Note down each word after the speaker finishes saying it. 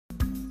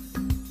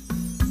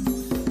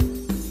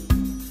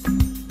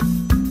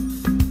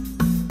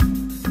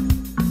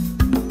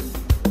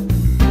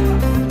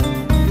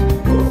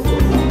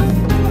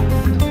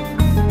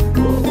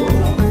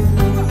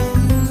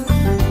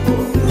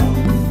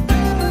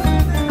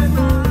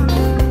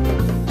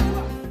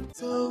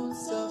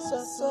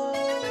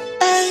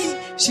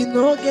she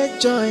no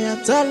get joy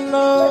at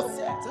all.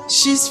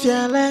 She's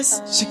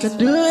fearless, she can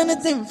do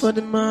anything for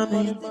the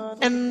money,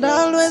 and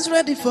always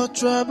ready for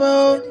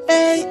trouble.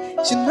 Hey,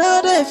 she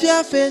know that if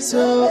you face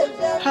oh,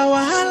 how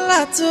I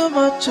holla too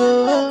much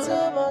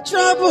oh,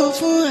 trouble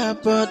for her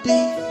body,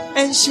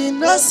 and she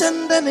no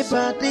send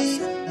anybody.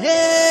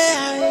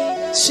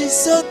 Hey, she's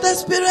so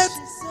desperate.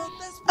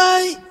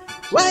 Ay,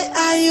 why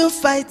are you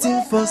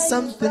fighting for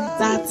something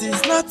that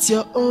is not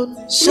your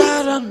own?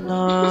 Sharon,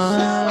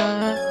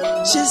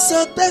 no. She's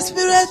so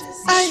desperate.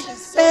 Ay, hey.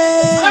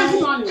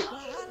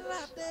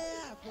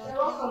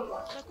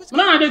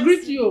 No, I agree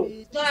to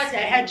you. Dorothy, I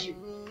heard you.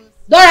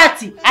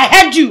 Dorothy, I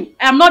heard you.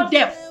 I am not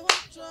deaf.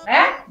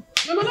 Eh?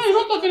 No, you're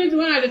not talking to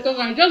when I talk.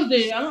 I'm just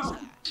there.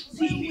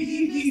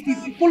 See,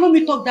 if you follow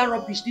me talk that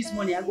rubbish this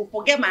morning, I go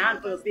forget my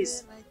hand for your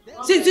face.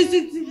 See,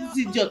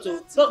 idiot.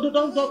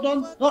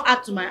 Don't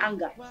add to my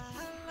anger.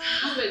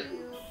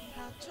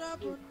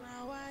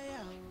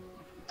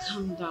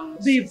 Calm down.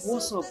 Babe,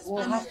 what's up?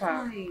 What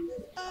happened?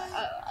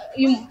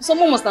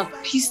 Someone must have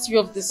pissed you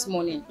off this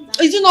morning.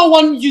 Is it not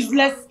one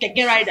useless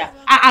keke rider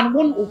and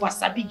one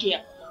over-sabi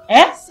girl?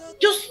 Eh?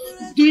 Just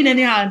doing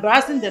anyhow,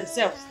 embarrassing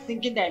themselves,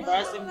 thinking they're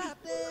embarrassing me.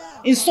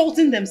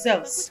 Insulting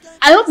themselves.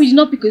 I hope you did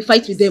not pick a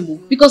fight with them,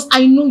 because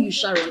I know you,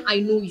 Sharon. I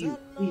know you.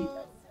 I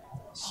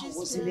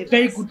was in a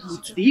very good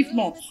mood today. If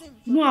not,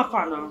 you know how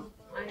far now.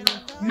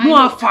 You know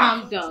how far.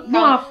 Calm down. You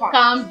know how far.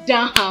 Calm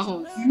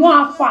down. You know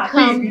how far.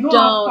 Calm babe. You know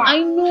down. how far.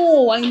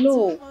 I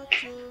know.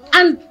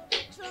 And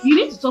you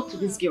need to talk to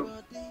this girl.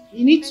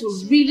 You need to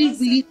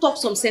really talk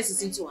some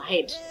senses into her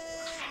head.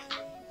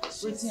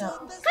 What's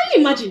happening? Can you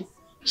imagine?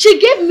 She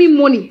gave me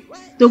money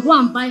to go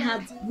and buy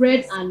her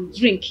bread and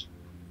drink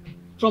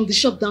from the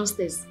shop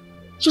downstairs.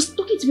 She was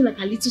talking to me like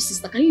her little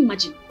sister. Can you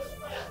imagine?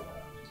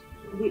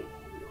 Wait,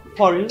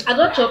 for real? I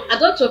don't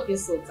chop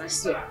insults, I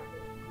swear.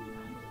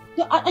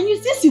 And you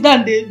still sit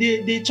down,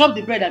 they chop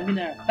the bread and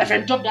mineral. My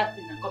friend, drop that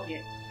thing and come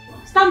here.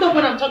 Stand up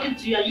when I'm talking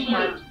to you. Are you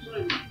mad?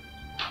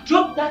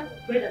 Drop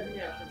that bread and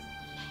mineral first.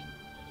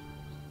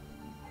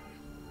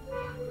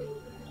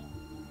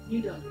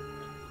 Kneel down.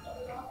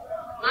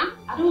 Huh?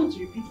 I don't want to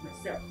repeat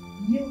myself.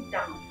 Kneel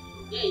down.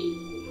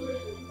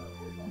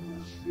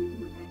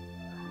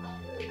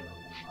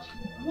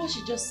 What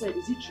she just said,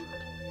 is it true?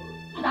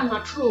 And I'm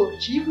not true.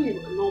 She even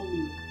ignored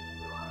me.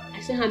 I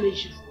said, how many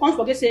she can't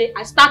forget say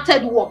I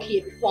started work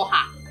here before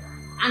her.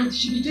 And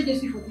she did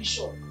this for this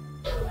shop.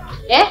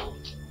 Eh?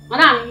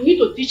 Madam, you need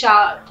to teach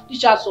her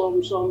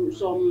some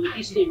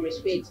this thing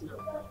respect now.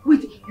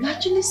 Wait, you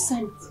actually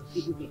sent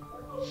Ibube?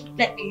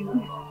 Like,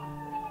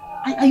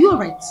 are you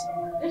alright?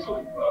 Yes,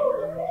 ma'am.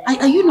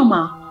 Are you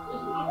normal?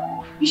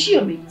 Is she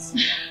your mate?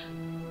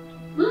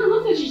 No,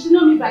 not that she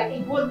senior me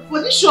by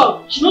for this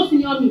shop, she not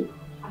senior me.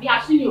 I be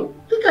her senior.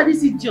 Look at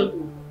this idiot.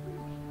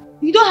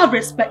 You don't have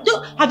respect.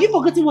 Have you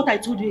forgotten what I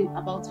told you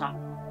about her?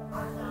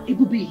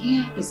 Ibube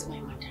here is my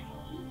mother.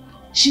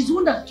 She's the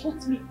one that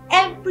taught me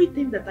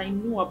everything that I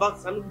know about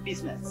salon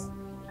business.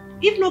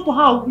 If not for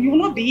her, you will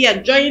not be here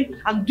enjoying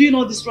and doing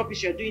all this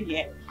rubbish you're doing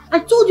here. I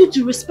told you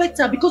to respect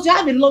her because you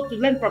have a lot to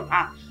learn from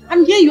her.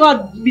 And here you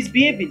are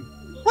misbehaving.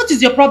 What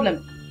is your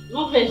problem?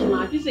 No offense,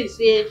 ma. This is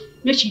say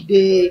make she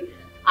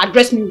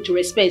address me with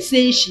respect.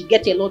 Say she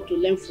get a lot to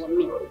learn from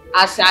me.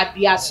 As I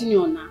be a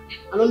senior now.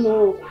 I don't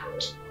know.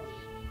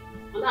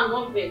 Madam,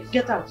 no offense.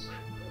 Get out.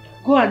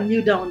 Go and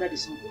kneel down under the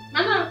sun.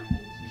 Madam.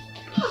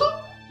 Go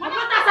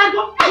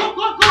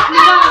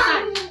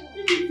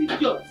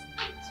outside.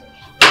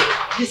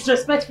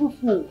 Disrespectful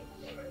fool.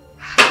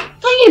 Can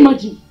you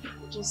imagine?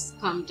 Just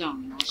calm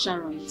down now,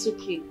 Sharon. It's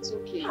okay.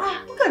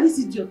 Look at this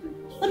idiot.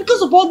 And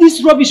because of all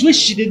this rubbish which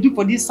she do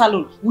for this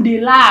salon, would they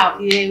laugh?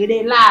 Yeah, would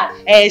they laugh?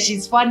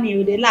 She's funny,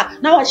 would they laugh?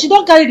 Now she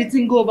don't carry the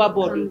thing go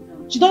overboard.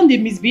 She don't they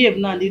misbehave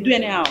now, they do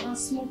anyhow.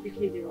 Small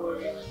pikin dey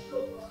worry.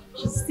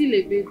 She's still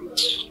a baby.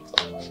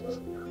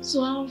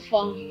 So how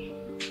far?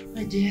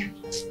 My dear.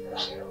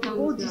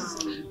 Calm down.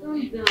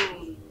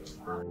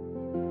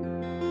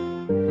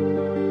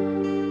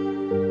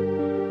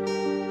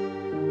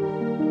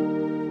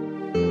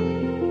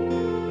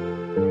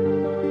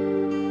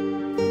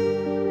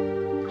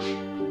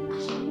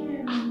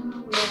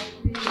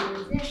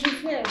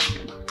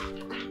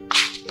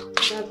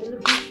 I've been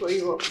looking for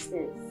you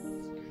upstairs.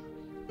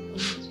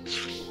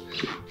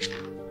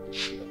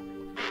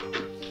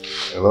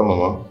 Hello,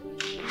 Mama.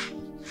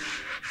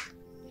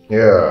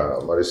 Yeah,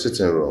 I'm at the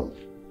sitting room.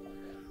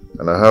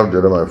 And I have the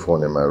other my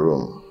phone in my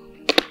room.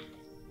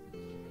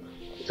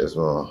 Yes,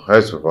 Mama.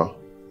 Hi, Papa.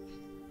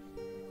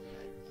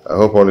 I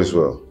hope all is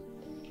well.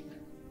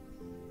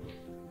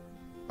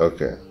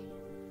 Okay.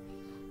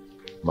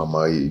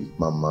 Mama,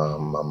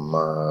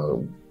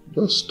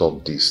 just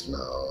stop this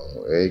now.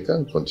 You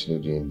can't continue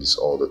doing this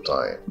all the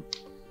time.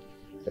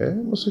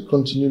 You must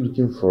continue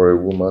looking for a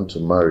woman to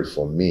marry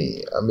for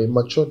me. I'm a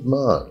matured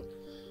man.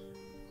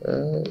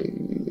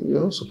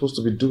 You're not supposed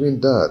to be doing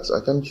that.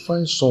 I can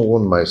find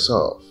someone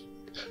myself.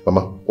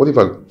 Mama, what if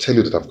I tell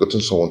you that I've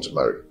gotten someone to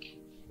marry?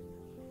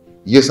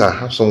 Yes, I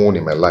have someone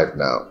in my life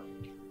now.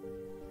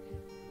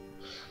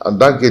 And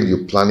that girl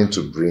you're planning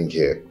to bring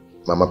here,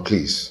 Mama,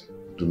 please,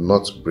 do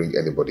not bring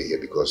anybody here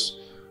because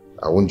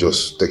I won't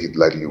just take it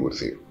lightly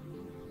with you.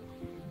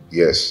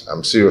 Yes,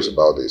 I'm serious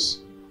about this.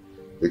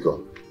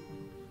 Biko,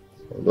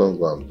 don't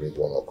go and bring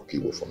one or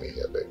cookie for me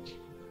here, babe.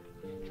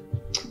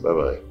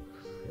 Bye-bye.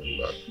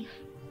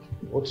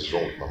 What is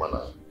wrong with Mama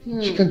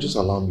now? She can't just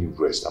allow me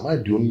rest. Am I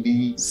the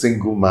only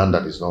single man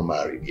that is not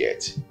married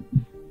yet?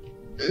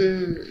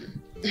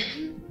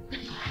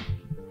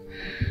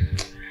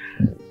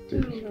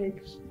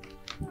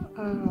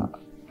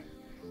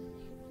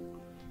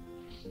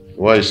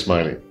 Why are you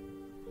smiling?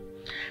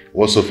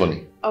 What's so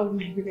funny? Oh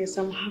my goodness,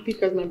 I'm happy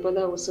because my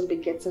brother will soon be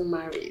getting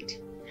married.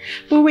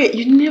 But wait,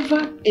 you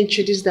never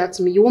introduced that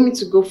to me. You want me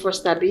to go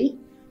first, Abby?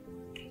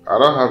 I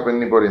don't have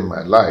anybody in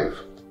my life.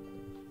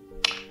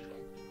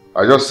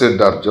 I just said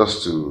that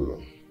just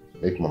to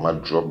make Mama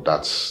drop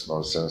that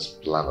nonsense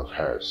plan of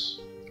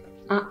hers.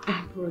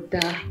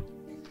 Brother.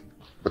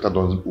 But I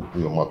don't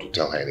open your mouth to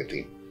tell her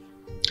anything.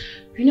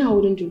 You know I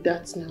wouldn't do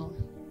that now.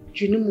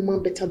 You know Mama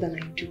better than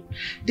I do.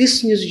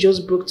 This news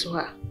just broke to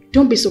her.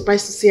 Don't be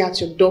surprised to see her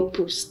at your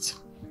doorpost.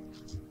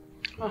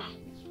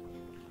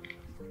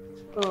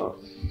 Oh.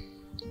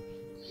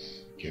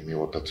 Give me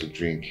water to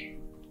drink.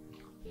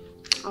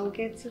 I'll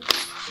get it.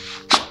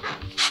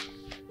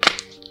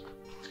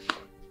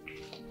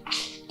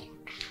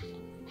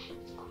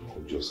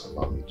 Just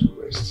allow me to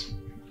rest.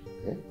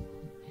 Okay?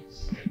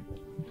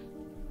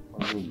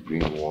 I will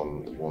bring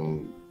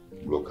one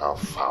local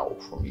fowl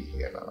for me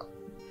here now.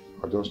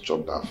 I'll just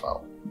chop that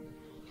fowl.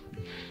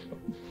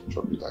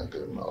 Chop it and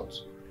get him out.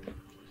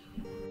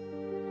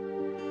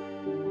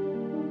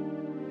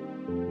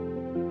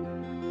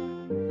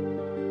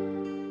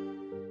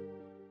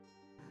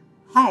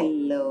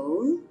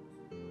 Hello.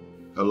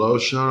 Hello,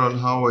 Sharon.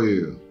 How are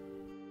you?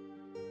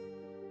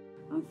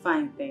 I'm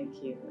fine,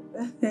 thank you.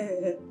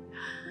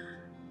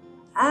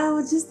 I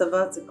was just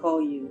about to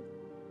call you.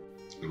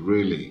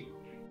 Really?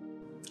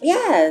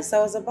 Yes, I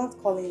was about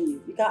calling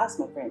you. You can ask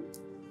my friend.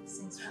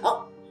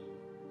 Oh.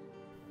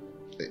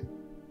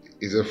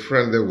 Is a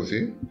friend there with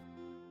you?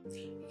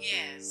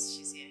 Yes,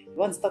 she's here. You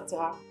want to talk to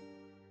her?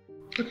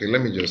 Okay,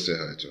 let me just say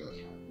hi to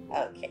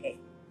her. Okay.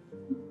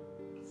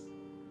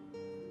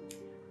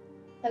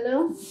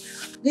 Hello?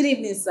 Good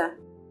evening, sir.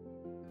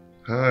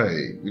 Hi,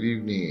 good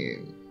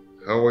evening.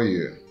 How are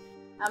you?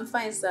 I'm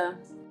fine, sir.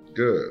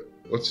 Good.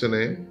 What's your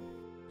name?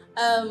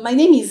 My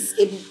name is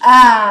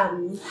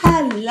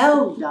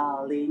hello,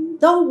 darling.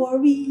 Don't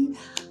worry.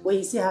 When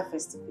you see her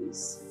face to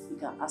face, you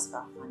can ask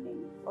her her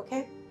name,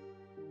 okay?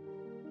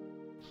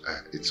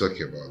 It's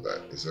okay about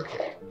that. It's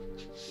okay.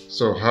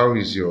 So, how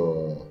is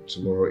your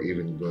tomorrow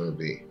evening going to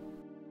be?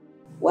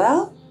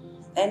 Well,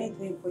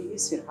 anything for you,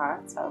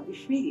 sweetheart. I'll be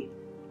free.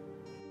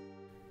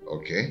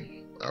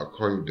 Okay. I'll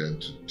call you then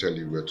to tell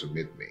you where to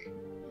meet me.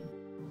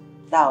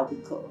 That'll be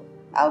cool.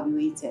 I'll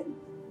be waiting.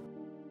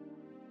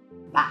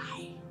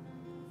 Bye.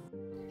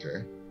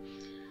 Okay.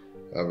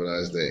 Have a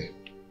nice day.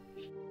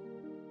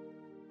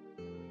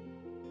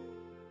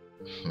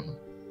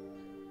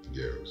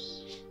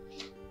 Girls.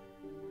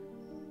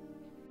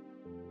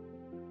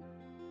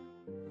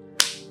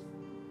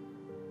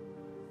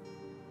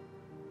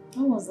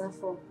 What was that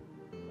for?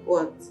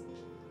 What?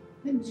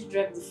 Why did you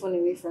drag the phone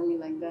away from me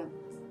like that?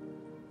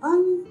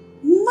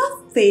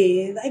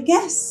 Nothing. I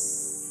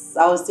guess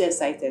I was too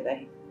excited.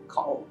 I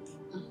called.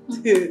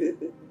 Okay.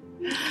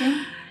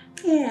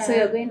 Yeah. So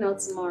you're going out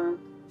tomorrow?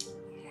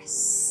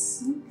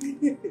 Yes.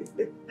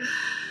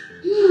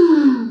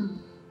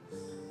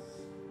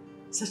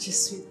 Such a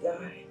sweet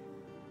guy.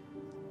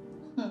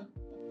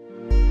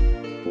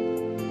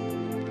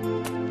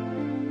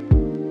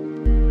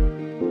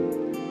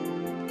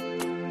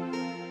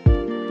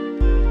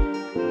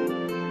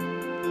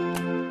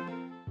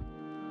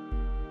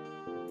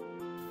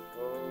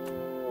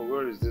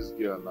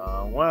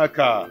 Now,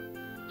 Waka,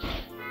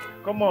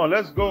 come on,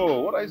 let's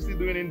go. What are you still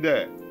doing in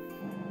there?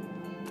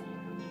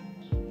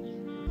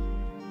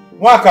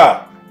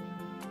 Waka!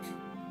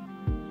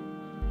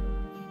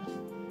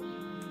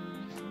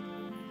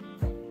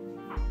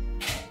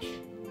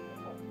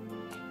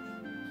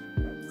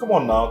 Come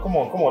on now, come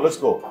on, let's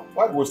go.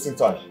 Why are you wasting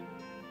time?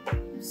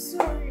 I'm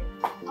sorry.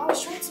 I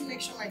was trying to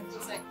make sure my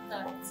things like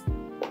that.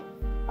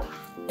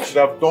 You should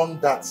have done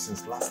that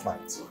since last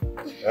night.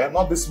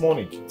 Not this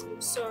morning.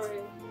 I'm sorry.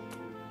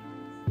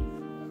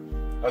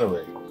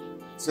 Anyway,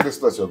 see this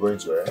place you're going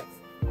to,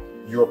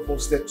 You are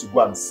posted to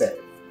go and serve,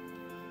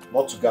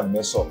 not to go and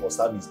mess up or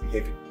start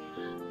misbehaving.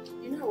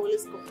 You know I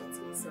always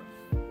comfort myself.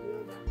 You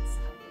know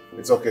that.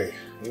 It's okay.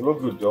 You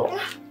look good though.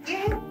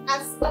 Yeah,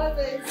 as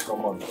always.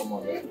 Come on,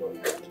 let's go.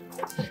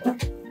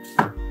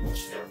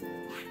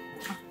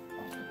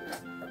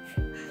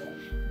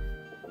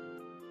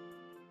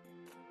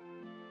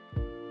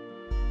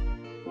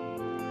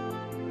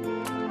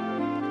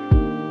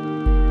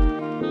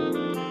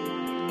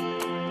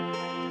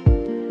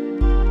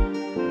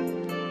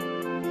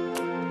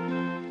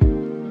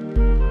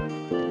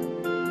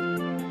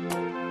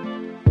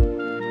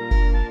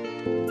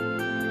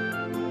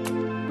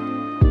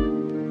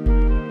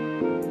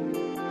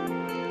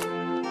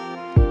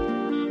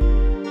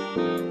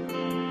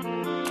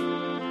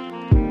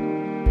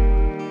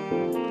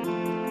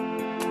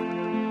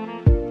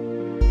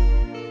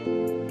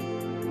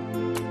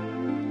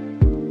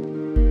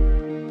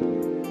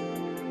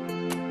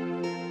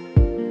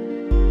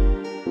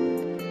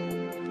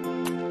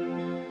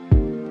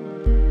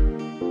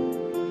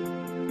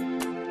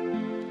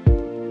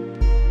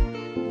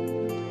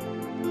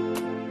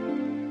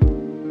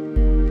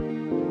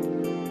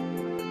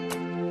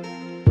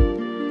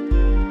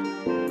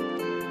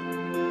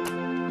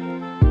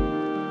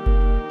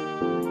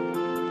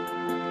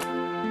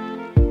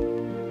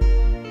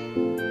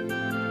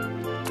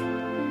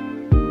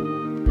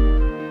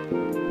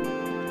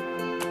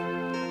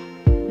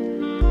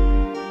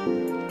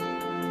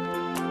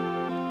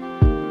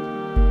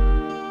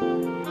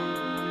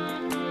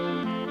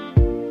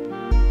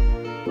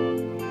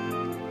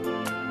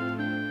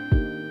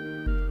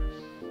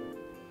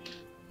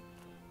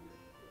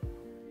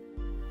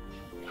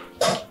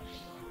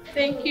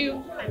 Thank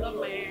you. I love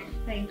my hair.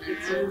 Thank you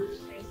too.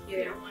 Thank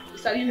you. You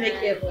started make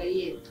hair for a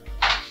year.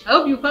 I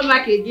hope you come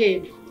back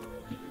again.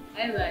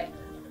 Bye-bye.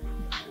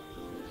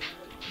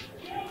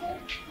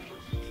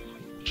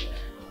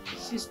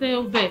 Sister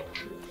Obed.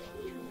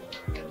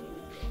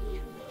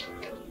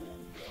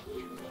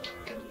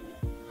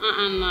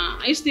 Nah.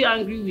 Are you still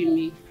angry with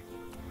me?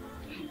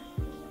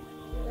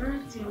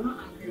 Dorothy, I'm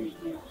not angry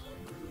with you.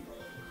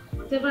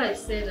 Whatever I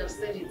said, I've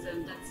said it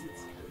and that's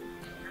it.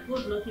 I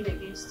hold nothing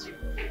against you.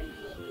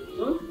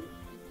 No?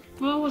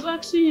 Well, I was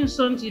asking you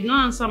something. You don't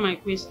answer my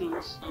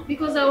questions.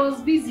 Because I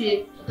was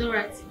busy,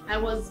 Dorothy. I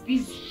was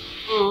busy.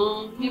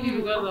 Oh, maybe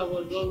because I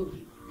was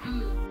hungry.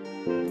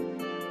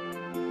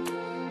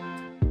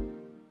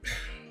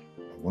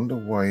 I wonder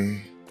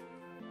why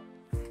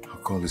her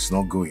call is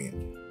not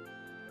going.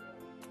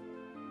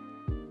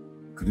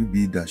 Could it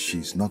be that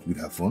she's not with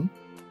her phone?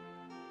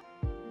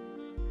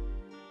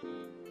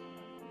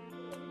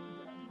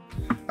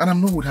 And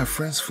I'm not with her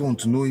friend's phone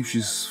to know if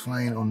she's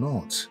fine or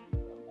not.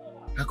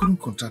 I couldn't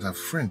contact her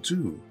friend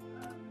too.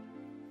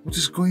 What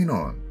is going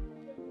on?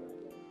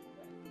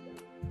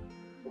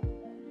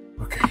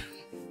 Okay,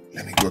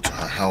 let me go to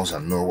her house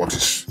and know what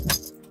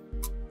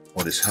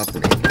is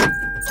happening.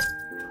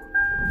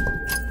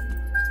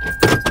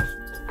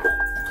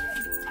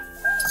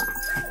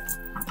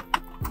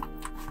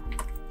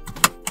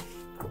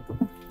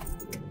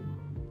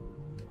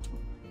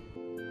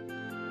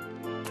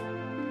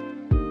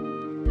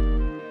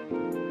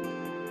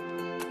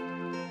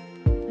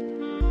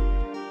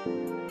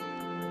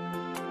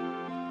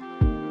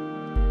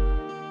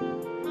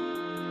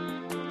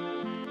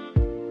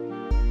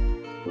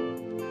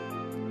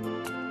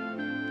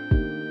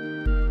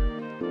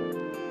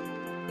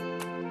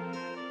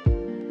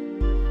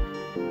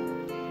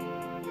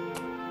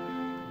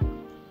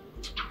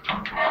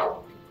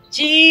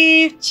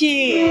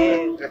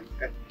 Chief.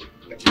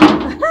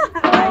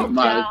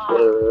 My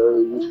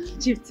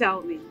friend. Chief,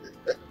 tell me.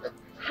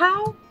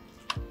 How?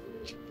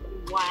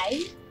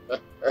 Why?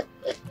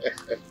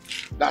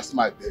 That's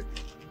my baby.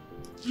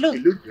 Look.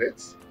 You look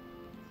great.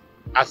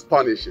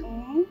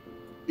 Astonishing.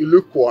 You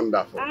look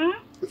wonderful.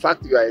 In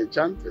fact, you are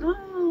enchanting.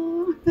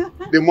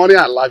 The money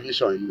I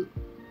lavish on you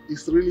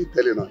is really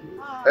telling on you.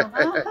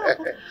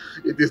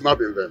 It is not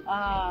in vain.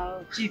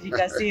 Oh, Chief, you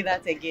can say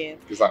that again.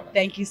 Exactly.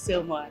 Thank you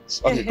so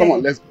much. Okay, come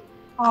on, let's go.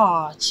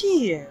 Oh,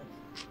 Chief.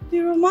 Be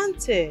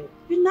romantic.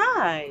 Be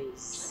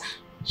nice.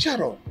 Shut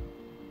up.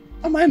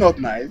 Am I not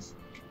nice?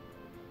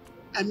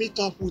 I meet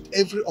up with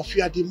every of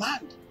your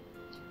demand.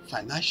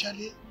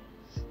 Financially,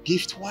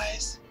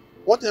 gift-wise,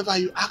 whatever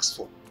you ask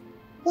for.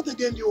 What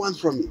again do you want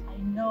from me? I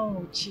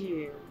know,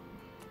 Chief.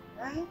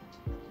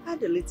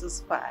 Add a little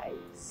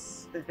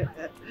spice.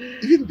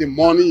 Even the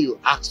money you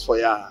asked for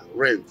your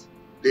rent,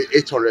 the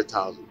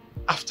 800,000.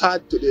 After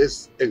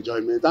today's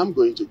enjoyment, I'm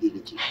going to give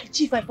it to you.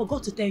 Chief, I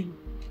forgot to tell you.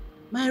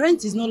 My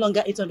rent is no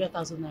longer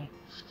 800,000 naira.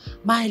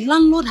 My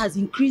landlord has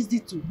increased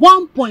it to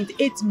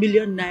 1.8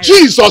 million naira.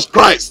 Jesus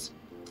Christ!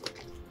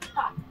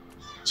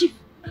 Chief,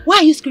 why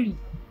are you screaming?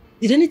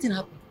 Did anything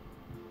happen?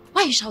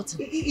 Why are you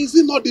shouting? Is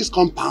it not this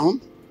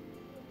compound?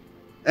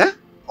 Eh?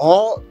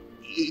 Or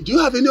do you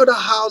have any other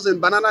house in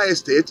Banana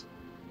Estate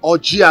or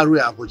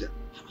GRA Abuja?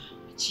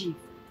 Chief,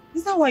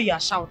 is that why you are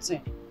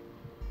shouting?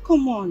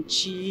 Come on,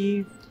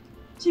 Chief.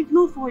 Chief,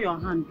 don't fall your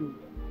hand, though.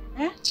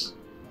 Eh?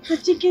 The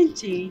chicken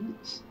change.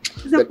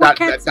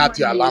 That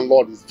your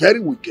landlord is very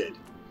wicked.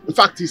 In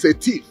fact, he's a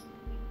thief.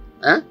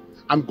 Eh?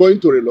 I'm going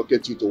to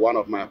relocate you to one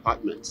of my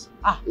apartments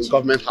in Chief.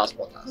 Government House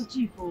Quarters.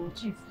 Chief,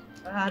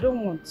 I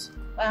don't want.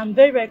 I am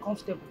very, very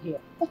comfortable here.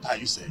 What are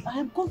you saying? I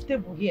am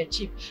comfortable here,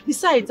 Chief.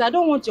 Besides, I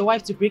don't want your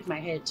wife to break my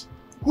head.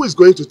 Who is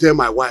going to tell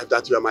my wife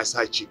that you are my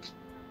side chick?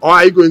 Or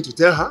are you going to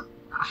tell her?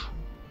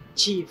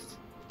 Chief,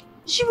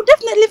 she will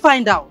definitely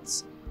find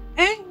out.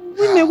 Eh?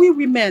 We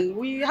women,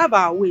 we have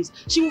our ways.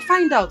 She will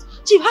find out.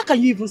 Chief, how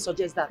can you even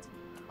suggest that?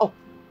 Oh,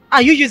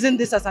 are you using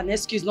this as an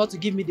excuse not to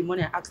give me the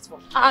money I asked for?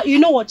 You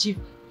know what, Chief?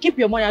 Keep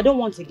your money. I don't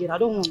want again. I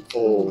don't want.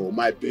 Oh,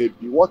 my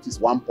baby, what is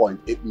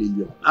 1.8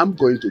 million? I'm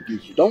going to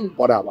give you. Don't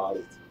bother about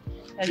it.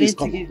 Please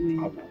come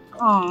on.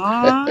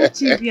 Aww,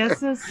 Chief, you're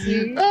so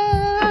sweet.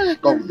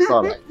 Come, it's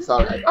alright. It's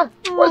alright.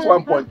 What's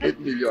 1.8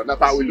 million?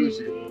 That's how we lose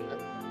you.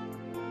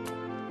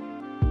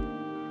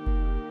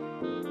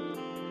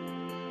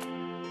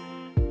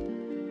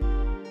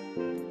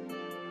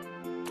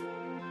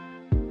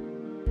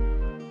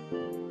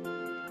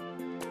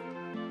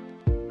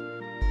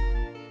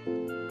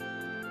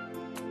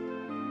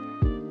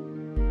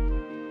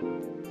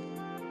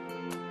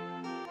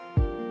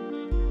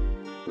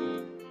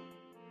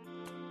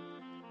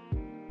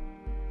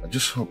 I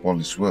just hope all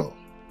is well.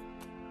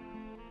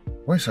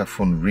 Why is her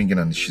phone ringing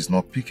and she's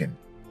not picking?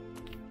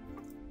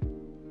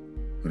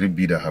 Could it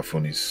be that her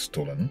phone is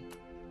stolen?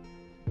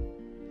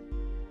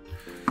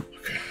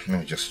 Okay, let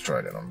me just try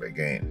the number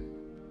again.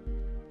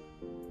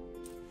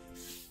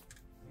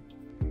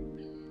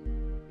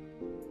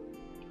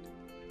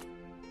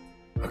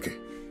 Okay.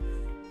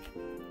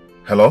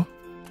 Hello?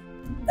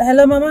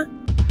 Hello, Mama?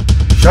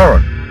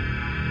 Sharon?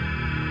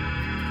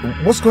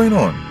 What's going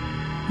on?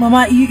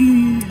 Mama,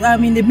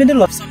 I'm in the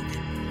middle of something.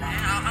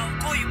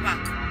 I'll call you back.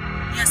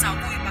 Yes, I'll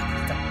call you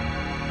back later.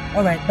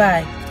 Alright,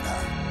 bye.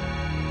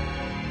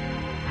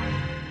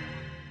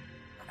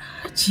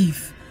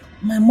 Chief,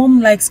 my mom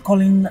likes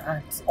calling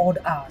at odd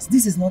hours.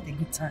 This is not a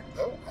good time.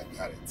 Oh, I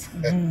got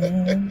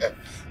it.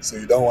 So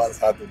you don't want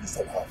her to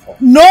disturb her phone?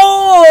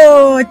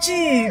 No,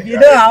 Chief, you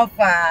know how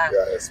far. You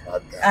are a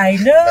smart guy. I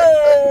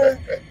know.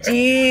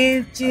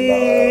 Chief.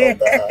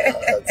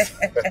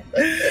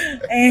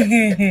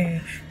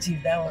 I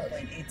Chief, that 1.8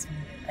 million.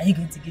 Are you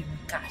going to give me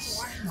cash?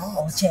 Why not?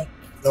 Or check?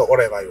 No,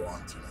 whatever you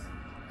want.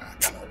 I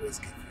can always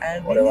give you. I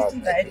believe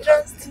you, I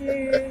trust you,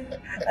 and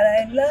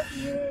I love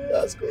you.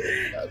 That's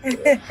good. That's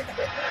good.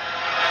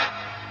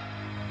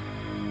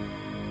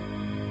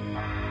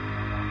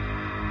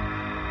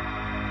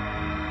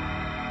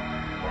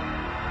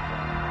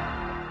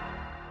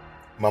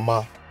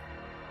 Mama,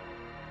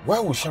 why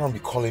would Sharon be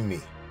calling me?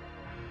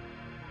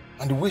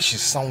 And the way she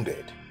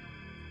sounded,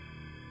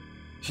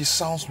 she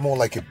sounds more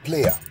like a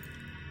player.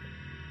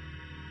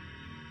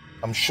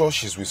 I'm sure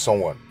she's with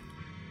someone.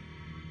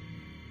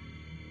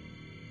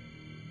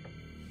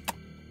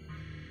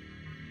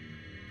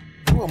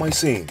 Who am I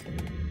saying?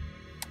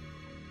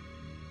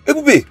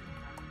 Ebube!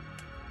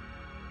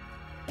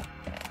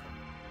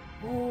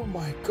 Oh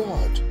my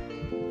God.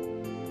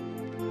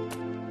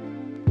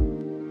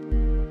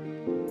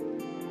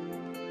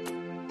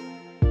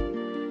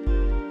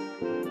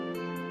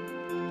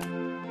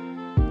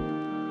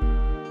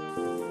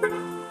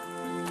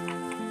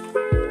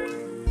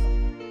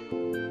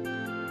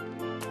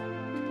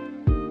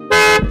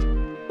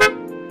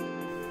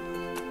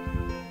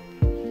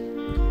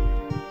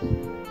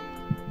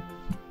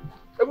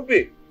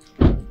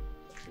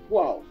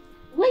 Wow.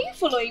 Were you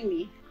following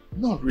me?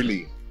 Not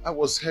really. I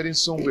was heading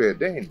somewhere.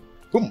 Then,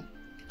 boom,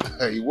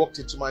 he walked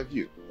into my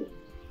view.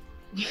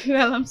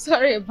 Well, I'm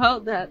sorry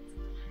about that.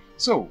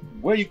 So,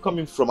 where are you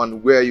coming from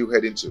and where are you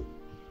heading to?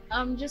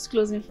 I'm just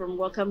closing from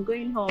work. I'm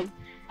going home.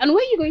 And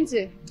where are you going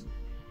to?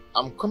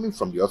 I'm coming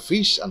from the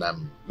office and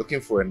I'm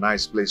looking for a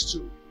nice place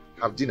to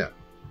have dinner.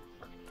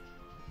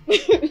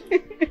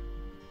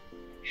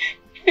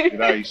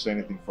 Did I say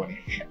anything funny?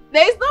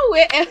 There's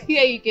nowhere else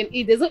here you can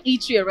eat. There's no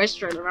eatery or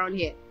restaurant around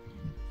here.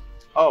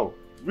 Oh,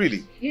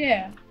 really?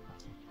 Yeah.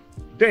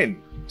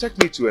 Then, take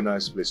me to a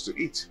nice place to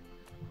eat.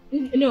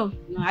 No,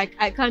 I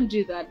can't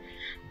do that.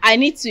 I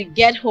need to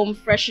get home,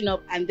 freshen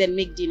up, and then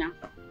make dinner.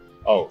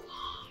 Oh.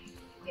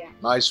 Yeah.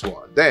 Nice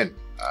one. Then,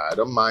 I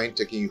don't mind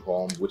taking you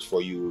home, wait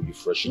for you, you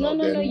freshen up,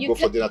 then we'll go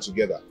for dinner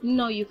together.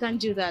 No, you can't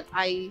do that.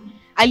 I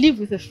live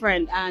with a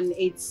friend and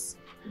it's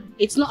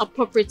not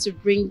appropriate to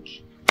bring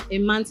a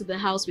man to the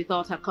house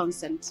without her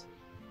consent.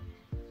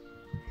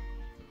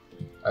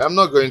 I am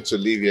not going to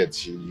leave here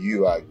till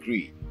you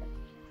agree.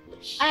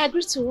 I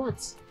agree to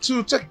what?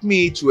 To take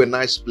me to a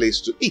nice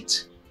place to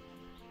eat.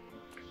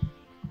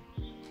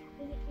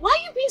 Why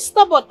are you being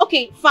stubborn?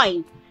 Okay,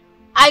 fine.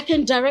 I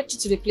can direct you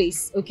to the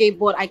place, okay?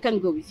 But I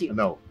can't go with you.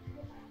 No,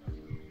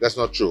 that's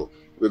not true.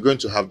 We're going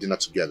to have dinner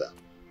together.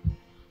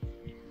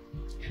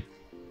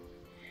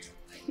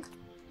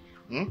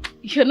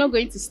 You're not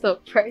going to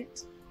stop,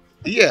 right?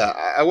 Yeah,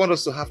 I want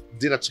us to have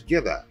dinner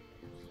together.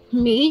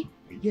 Me?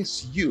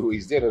 Yes, you.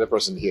 Is there another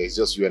person here? It's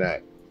just you and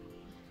I.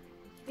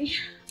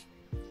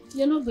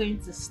 You're not going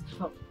to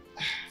stop.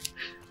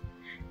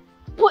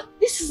 But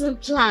this isn't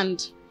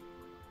planned.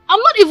 I'm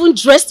not even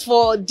dressed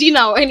for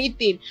dinner or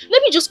anything.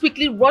 Let me just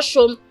quickly rush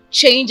home,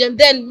 change, and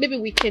then maybe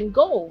we can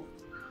go.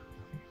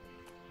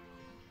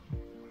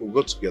 We'll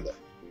go together.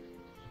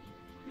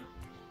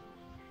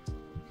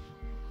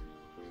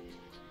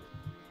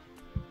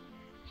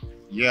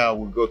 Yeah,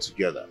 we'll go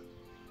together.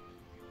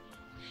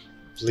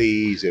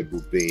 Please,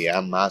 Ebube,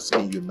 I'm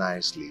asking you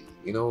nicely.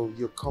 You know,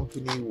 your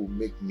company will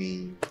make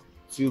me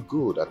feel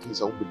good. At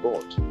least I won't be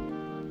bored.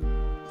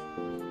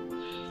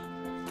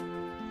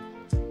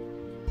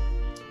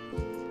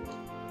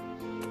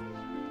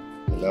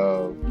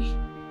 Hello?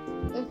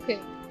 Okay.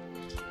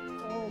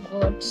 Oh,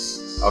 God.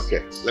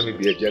 Okay, let me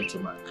be a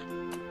gentleman.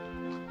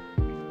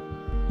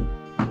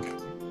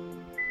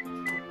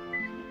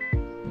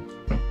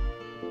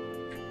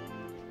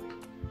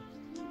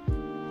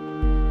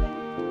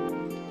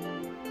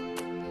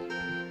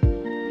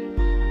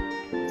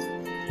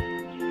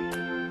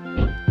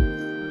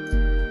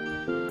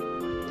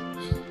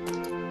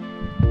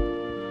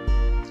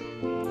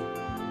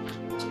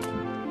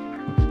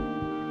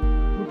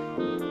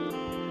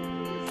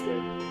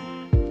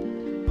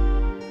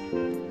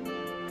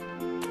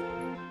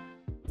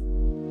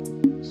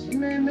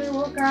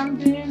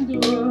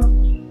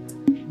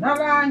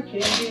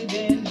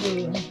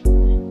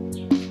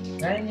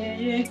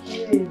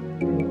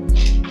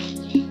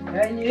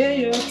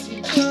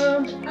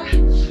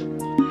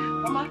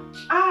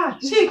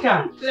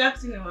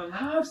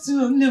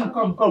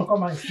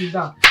 Come and sit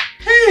down.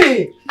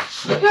 Hey,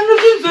 you're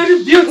looking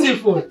very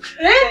beautiful.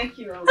 Thank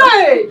you, Mama.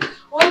 Hey,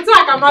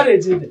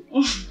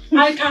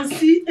 I can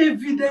see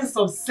evidence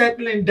of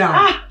settling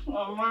down.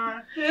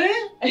 Mama.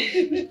 Hey?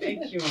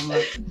 Thank you,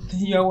 Mama.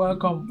 You're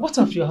welcome. What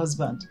of your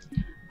husband?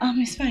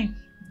 He's fine.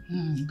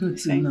 Good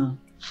to know.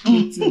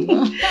 Good to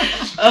know.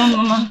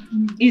 Mama,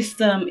 is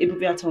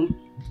Ebube at home?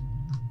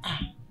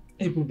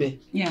 Ebube?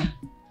 Yeah.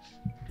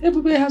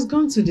 Ebube has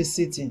gone to the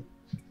city.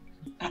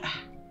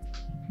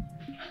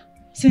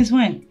 Since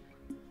when?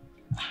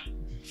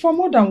 For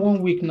more than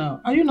 1 week now.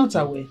 Are you not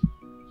aware?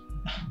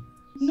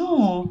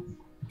 No.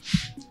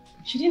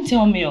 She didn't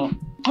tell me.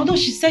 Although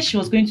she said she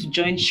was going to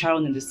join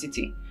Sharon in the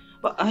city.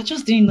 But I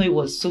just didn't know it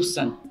was so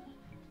soon.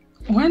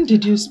 When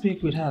did you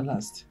speak with her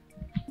last?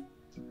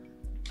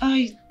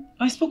 I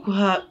spoke with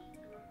her,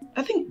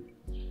 I think,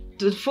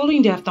 the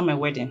following day after my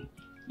wedding.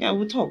 Yeah,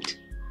 we talked.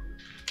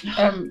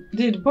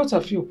 Did both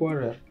of you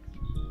quarrel?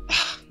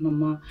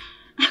 Mama,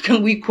 how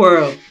can we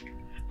quarrel?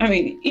 I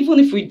mean, even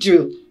if we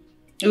do,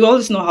 we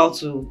always know how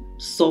to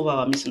solve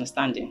our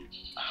misunderstanding.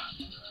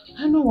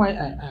 I know why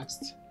I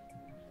asked.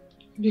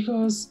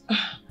 Because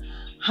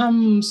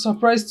I'm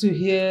surprised to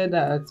hear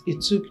that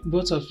it took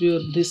both of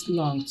you this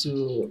long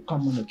to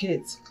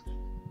communicate.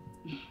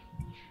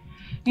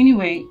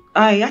 Anyway,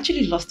 I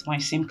actually lost my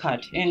SIM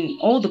card and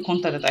all the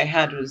contact that I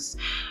had was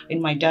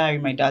in my diary,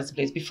 my dad's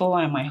place, before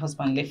I and my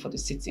husband left for the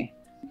city.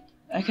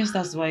 I guess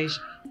that's why...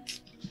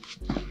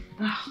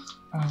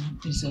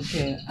 It's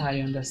okay. I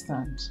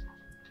understand.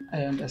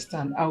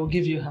 I will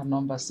give you her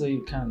number so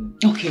you can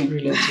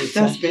relate with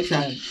That's her.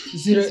 better.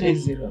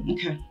 080.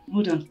 Okay,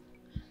 hold on.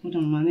 Hold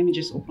on, man. Let me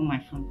just open my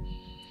phone.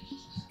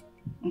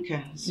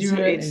 Okay,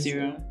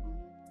 080.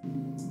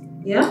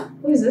 Yeah?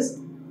 Who is this?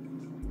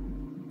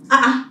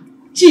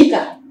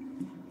 Chika.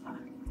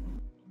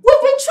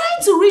 We've been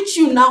trying to reach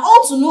you now,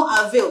 all to no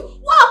avail.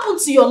 What happened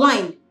to your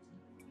line?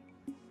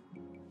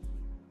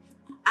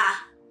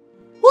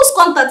 Whose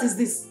contact is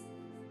this?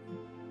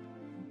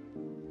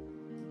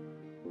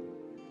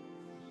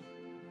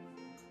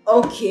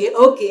 Okay,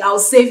 I'll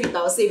save it.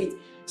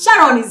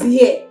 Sharon is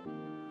here.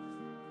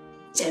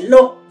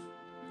 Cello.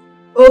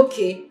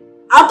 Okay.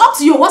 I'll talk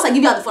to you. Once I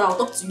give you the phone, I'll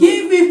talk to you.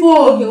 Give me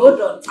phone. Okay,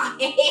 hold on.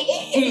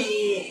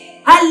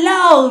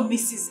 Hello,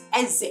 Mrs.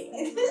 Eze.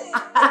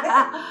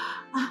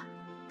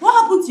 What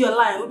happened to your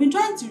line? We've been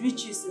trying to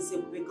reach you since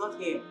we got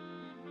here.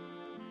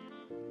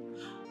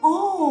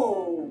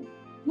 Oh,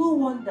 no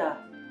wonder.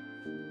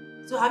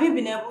 So have you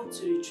been able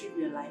to retrieve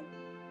your line?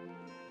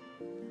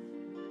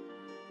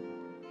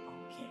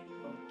 Okay.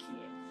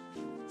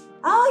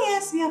 Oh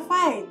yes, we are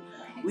fine.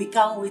 We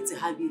can't wait to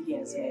have you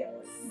here as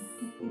well.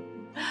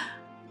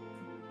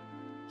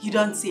 You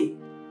don't say.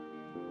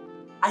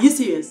 Are you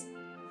serious?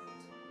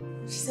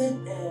 She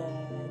said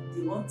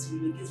they want to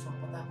relocate from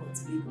Port Harcourt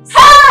to Lagos.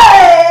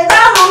 Hey!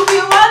 That would be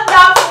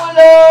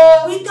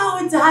wonderful! We can't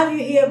wait to have you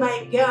here,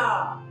 my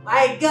girl.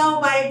 My girl.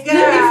 Let me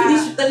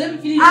finish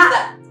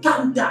that.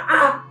 Calm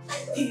down.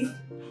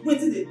 Wait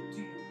till they do.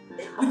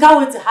 We can't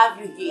wait to have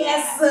you here.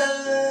 Yes,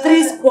 sir.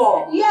 3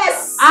 square.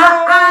 Yes, I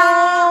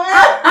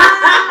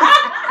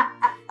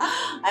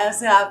am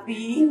so happy.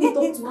 You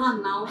talk to her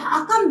now.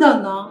 Calm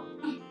down now.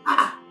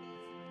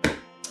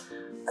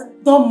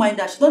 Don't mind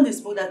that. She don't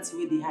smoke that tea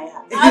with the high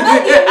hat.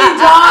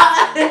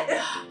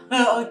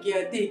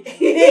 Okay, take.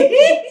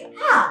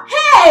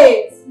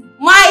 Hey,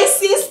 my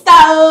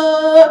sister.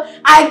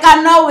 I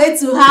cannot wait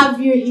to have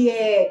you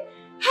here.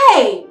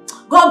 Hey,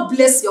 God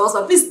bless your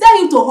husband. Please tell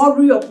him to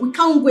hurry up. We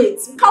can't wait.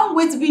 We can't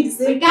wait to be in the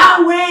same. We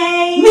can't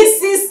wait.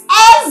 Mrs.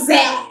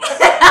 Eze.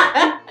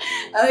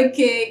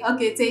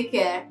 Okay, take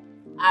care.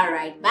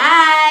 Alright,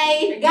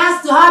 bye.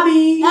 Regards to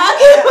hubby.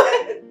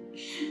 Okay.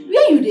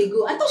 Where you they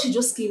go? I thought she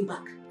just came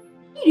back.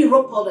 Where the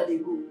rock powder they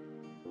go?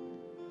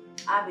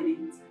 Have a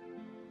date.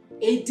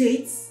 A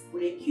date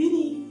with a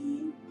cutie.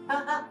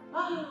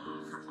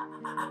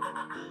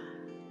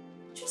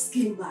 Just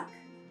came back.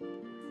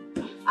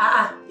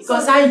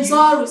 Because I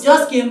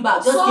just came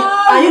back. Sorry,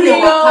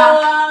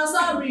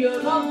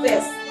 not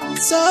best.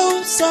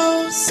 So.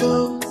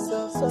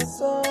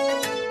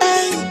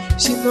 Hey,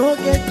 she no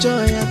get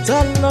joy at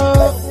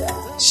all.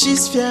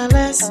 She's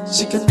fearless.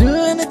 She can do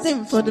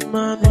anything for the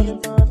money,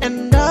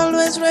 and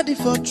always ready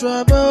for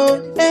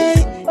trouble. Hey,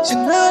 she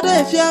know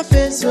that if your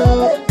face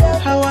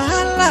how I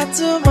holla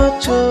too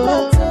much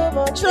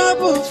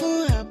trouble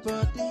for her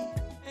body.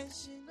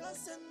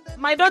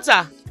 My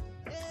daughter,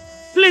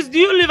 please, do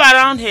you live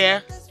around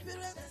here?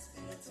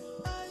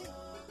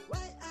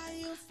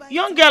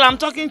 Young girl, I'm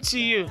talking to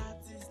you.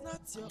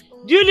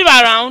 Do you live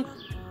around?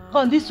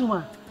 Come, this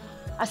woman.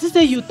 I see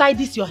say you tie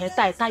this your hair,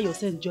 tie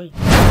yourself join.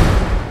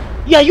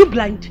 Yeah, you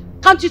blind?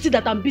 Can't you see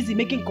that I'm busy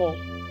making call?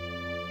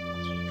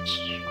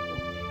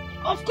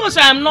 Of course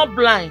I am not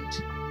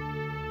blind.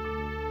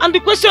 And the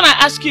question I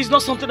ask you is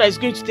not something that is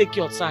going to take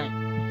your time.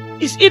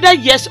 It's either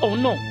yes or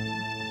no.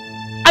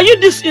 Are you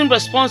this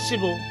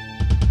irresponsible?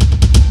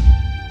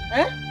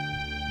 Eh?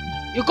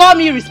 You call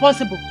me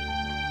irresponsible?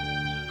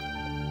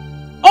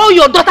 All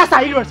your daughters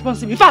are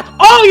irresponsible. In fact,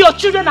 all your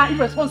children are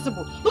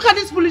irresponsible. Look at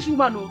this foolish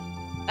woman, oh.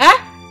 Eh?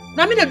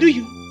 Now me they do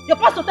you. Your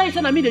pastor tell you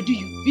say na me they do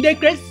you. You dey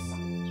crazy?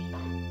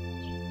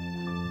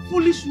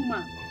 Foolish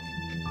woman.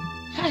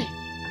 Hey.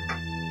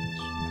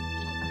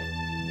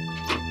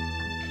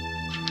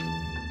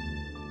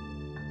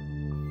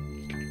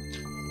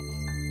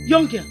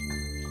 Young girl,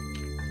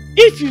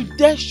 If you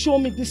dare show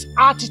me this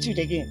attitude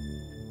again,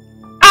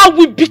 I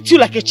will beat you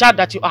like a child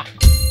that you are.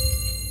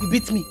 You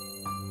beat me?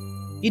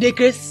 You dey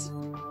craze?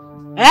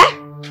 Eh?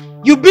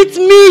 You beat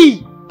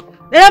me!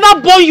 They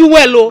never born you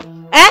well, oh.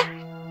 Eh?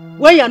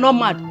 When you are not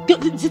mad.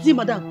 See,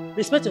 madam,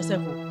 respect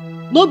yourself. Oh.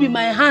 No be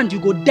my hand, you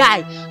go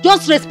die.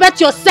 Just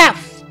respect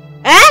yourself.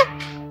 Eh?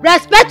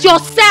 Respect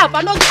yourself.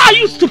 Are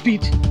you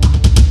stupid?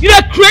 You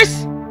dey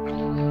craze?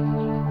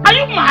 Are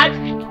you mad?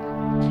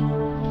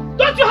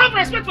 Don't you have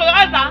respect for your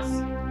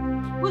elders?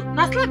 Wait,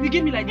 na slap you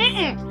give me like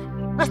this?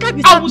 Na slap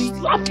you I slap will me?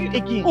 slap you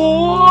again.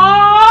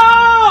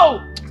 Oh!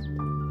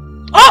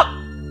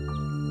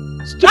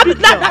 Stupid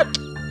girl.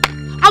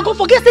 I go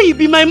forget say you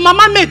be my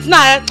mama mate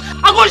now, eh?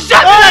 I go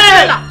shut you.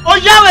 Oh,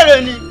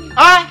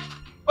 yeah,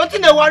 what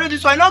in the worry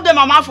this one? You don't get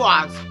mama for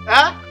us.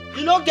 Eh?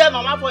 You don't get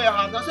mama for your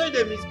house. That's why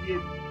they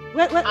misbehave.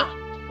 Where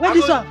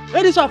this one?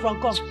 Where this one from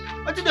come?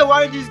 What in the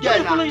worry this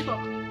girl now? Where they follow you talk?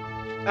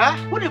 Eh?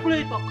 Where they follow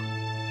you talk?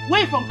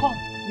 Where you from come?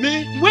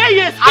 Me? Where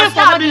you escape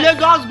from? I be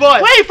Lagos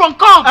boy. Where you from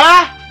come?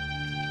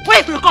 Where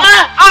you from come?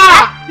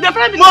 You dey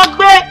friend me?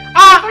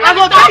 I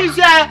go tell you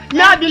say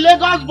me I be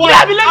Lagos boy. Me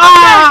I be Lagos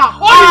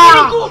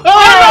boy.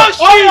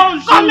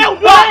 Come here,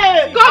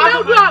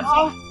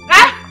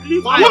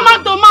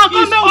 woman to man,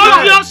 come here. It's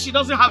obvious she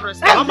doesn't have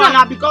respect.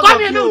 Mama, because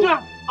come of here, you.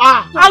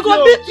 I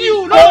go beat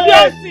you. No do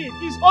anything.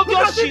 It's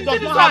obvious she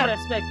does not have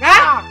respect. I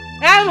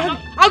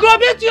go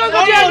beat you.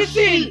 No do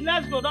anything.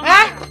 Let's go.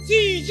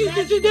 See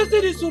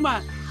this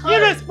woman.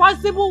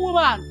 Irresponsible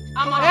woman.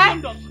 I'm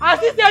ashamed of you. I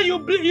see say you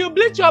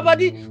bleach your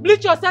body,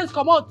 bleach your sense,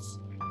 come out.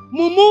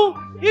 Mumu,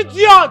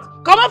 idiot,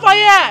 come out for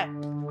here.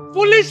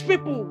 Foolish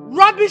people,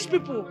 rubbish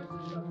people,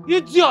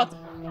 idiot.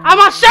 I'm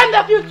ashamed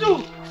of you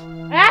too.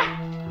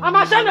 I'm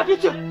ashamed of you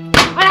too.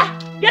 Get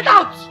out. Get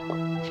out.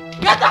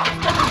 Get out.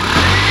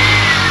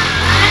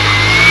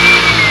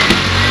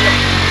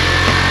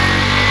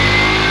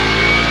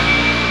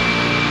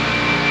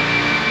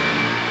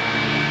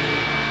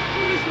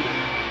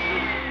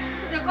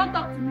 Come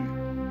talk to me.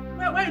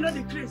 Where you know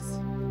the grace?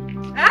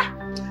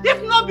 If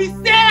not be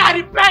say I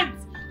repent,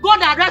 God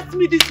arrest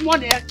me this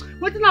morning.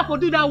 What did I for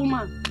do that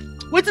woman?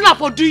 What did I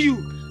for do you?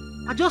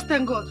 I just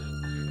thank God.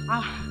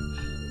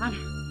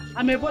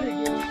 I'm a born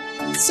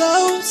again.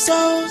 So.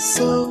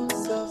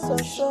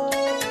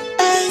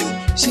 Hey,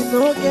 she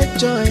no get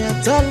joy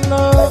at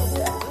all.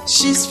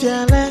 She's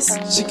fearless.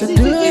 She can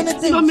do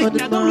anything for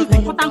the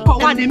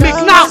money. And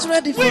now she's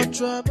ready for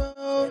trouble.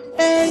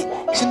 Hey,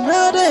 she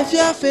know that if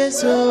your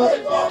face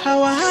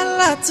how I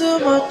holla too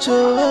much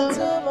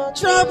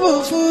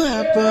trouble for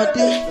her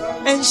body,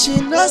 and she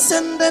no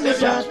send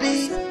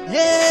anybody.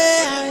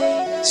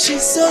 Hey,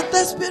 she's so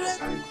desperate.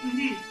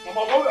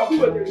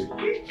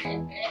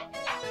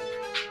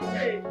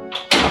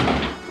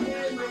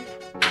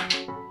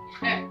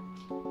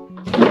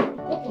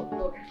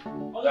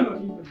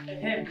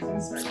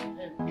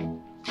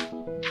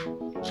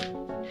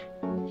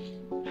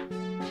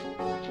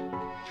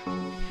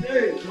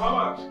 Hey,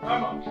 mama.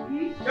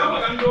 Come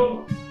on, go.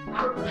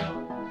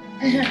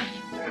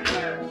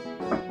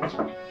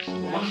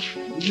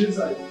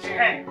 Inside.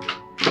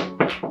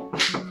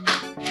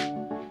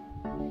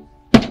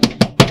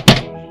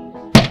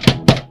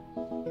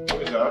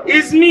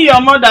 It's me,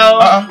 your mother.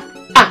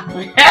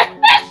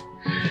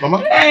 Mama?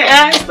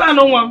 Hey, stand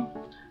on one.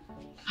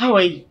 How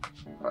are you?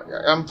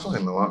 I'm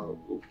fine, Mama.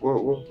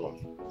 Welcome.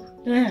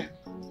 Yeah.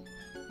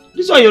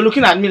 This is why you're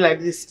looking at me like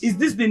this. Is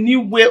this the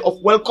new way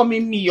of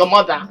welcoming me, your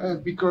mother?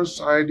 Because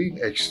I didn't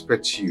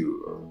expect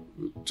you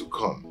to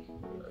come.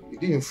 You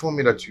didn't inform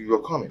me that you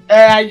were coming.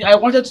 I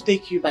wanted to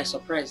take you by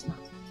surprise now.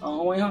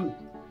 Oh, wait on.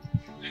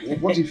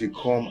 What if you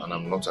come and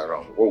I'm not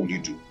around? What will you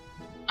do?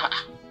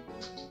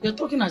 You're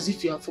talking as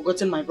if you have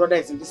forgotten my brother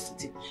is in this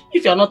city.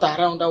 If you're not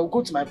around, I will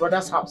go to my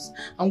brother's house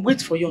and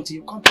wait for you until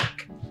you come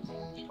back.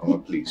 Oh,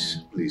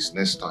 please,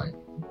 next time,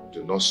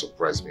 do not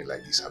surprise me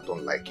like this. I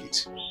don't like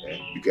it.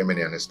 You get me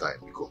next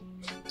time. You go.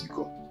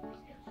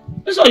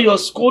 This is why you're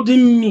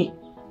scolding me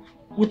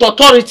with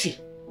authority.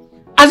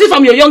 As if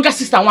I'm your younger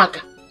sister,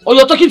 Waka. Or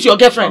you're talking to your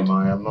girlfriend.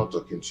 Mama, I am not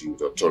talking to you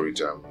with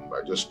authority. I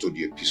just told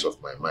you a piece of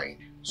my mind.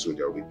 So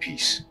there will be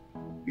peace.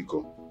 You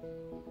go.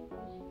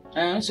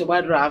 So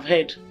why do I have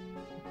heard?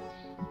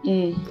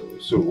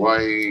 So why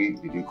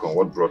did you come?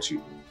 What brought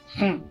you?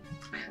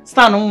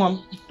 Stand on,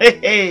 Mom.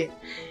 Hey.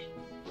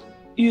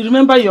 You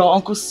remember your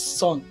uncle's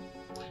son?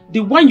 The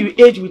one you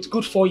aged with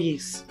good 4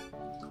 years.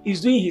 He's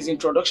doing his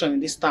introduction in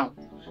this town.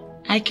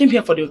 I came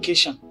here for the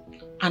occasion.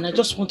 And I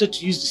just wanted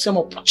to use the same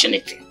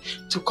opportunity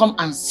to come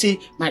and see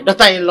my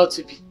daughter-in-law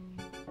to be.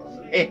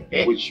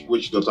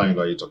 Which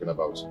daughter-in-law are you talking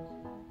about?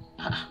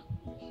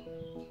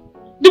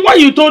 The one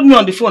you told me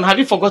on the phone, have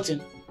you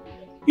forgotten?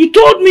 You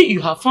told me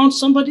you have found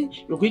somebody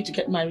you're going to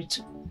get married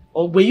to.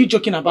 Or were you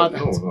joking about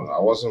that? No, I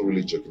wasn't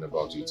really joking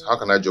about it. How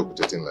can I joke with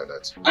a thing like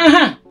that?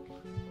 I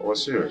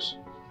was serious.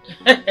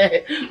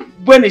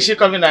 When is she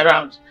coming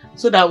around?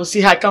 So that I will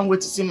see her. I can't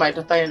wait to see my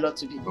daughter-in-law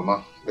to be.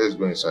 Mama, let's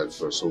go inside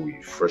first so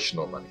we freshen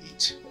up and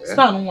eat.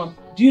 Stand on.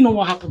 Do you know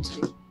what happened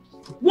today?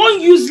 One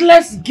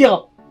useless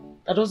girl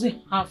that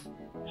doesn't have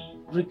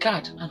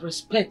regard and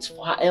respect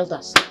for her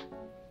elders.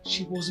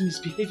 She was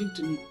misbehaving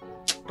to me.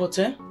 But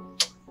I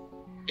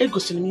dealt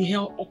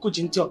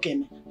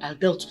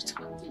with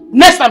her.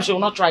 Next time she will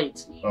not try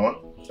it. Mama,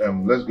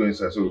 let's go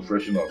inside so we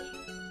freshen up.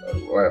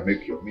 While I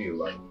make your meal,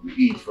 like we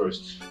eat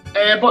first.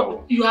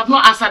 But you have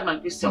not answered my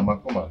question.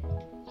 Mama, come on.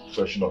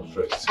 Freshen up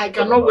first. I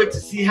cannot wait to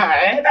see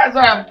her. That's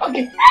why I'm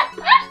talking.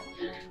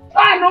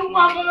 I know,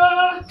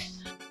 Mama.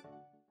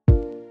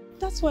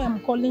 That's why I'm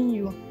calling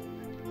you.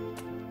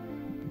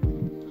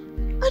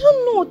 I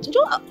don't know.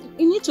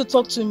 You need to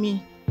talk to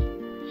me.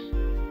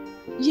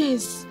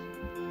 Yes.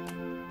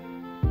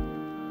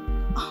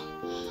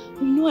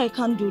 You know I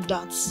can't do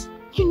that.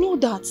 You know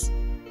that.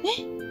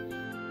 Eh?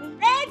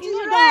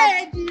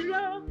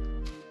 Ediro.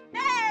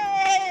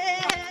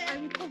 Hey! I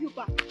will call you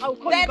back. I will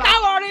call you Better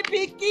back. worry,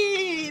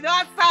 pikin.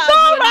 What's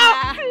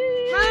up?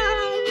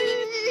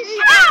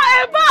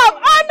 Hey, Bob!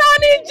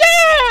 ONNY!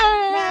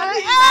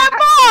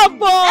 Hey,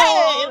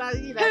 Bob!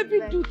 Heavy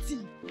duty.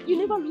 You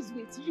never lose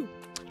weight, you.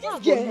 This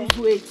girl lose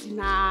weight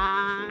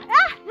now.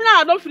 Me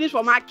now I don't finish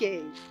for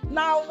market.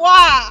 Now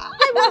what?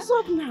 Hey, what's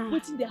up now?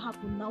 Wetin dey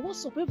happen now?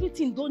 What's up?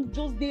 Everything don't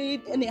just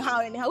dey anyhow.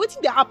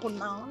 Wetin dey happen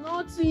now?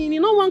 Nothing. You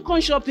no wan come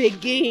shop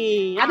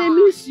again. I dey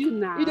miss you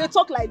now. You dey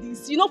talk like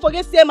this. You no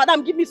forget say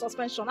madam give me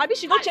suspension. Abi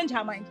she don't change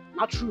her mind.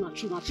 Not true.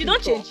 She don't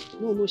change.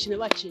 No, she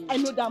never change. I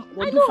know that.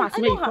 But do fast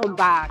when you come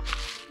back.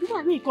 Do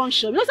fast when you come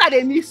shop. You know say I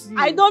dey miss you.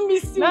 I don't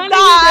miss you, No, die.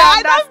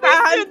 I don't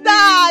miss you,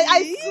 die.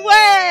 I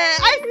swear.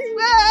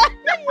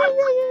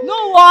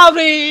 No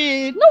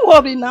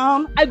worry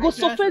now. I go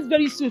surface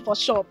very soon for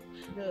shop.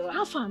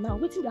 How far now?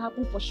 Wetin dey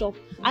happen for shop?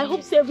 I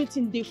hope say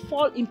everything dey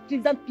fall in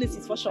pleasant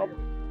places for shop.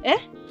 Eh?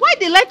 Why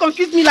they like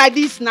confuse me like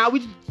this now?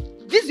 With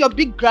this your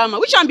big grammar.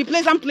 Which one be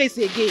pleasant place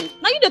again?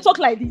 Now you dey talk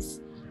like this.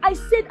 I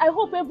said I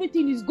hope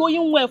everything is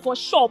going well for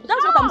shop.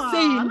 That's what I'm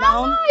saying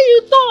now.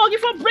 You talk.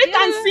 If I break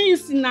and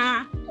since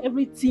now,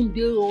 everything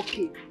dey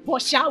okay.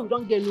 But shall we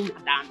don't get new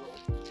madam?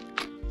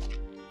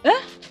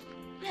 Eh?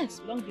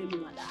 Yes, we don't get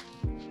new madam.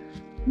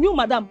 New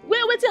madam?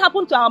 Wetin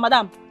happen to our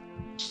madam?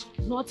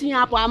 Nothing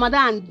happen. Our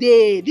madam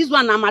dey. This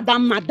one na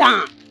madam.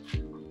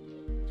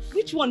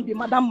 Which one be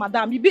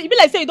madam? You be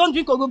like say you don't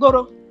drink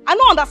ogogoro. I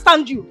don't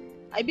understand you.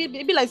 I be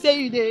like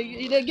say you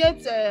dey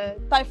get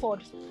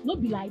typhoid. No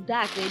be like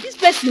that. This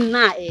person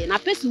now, na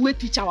person wey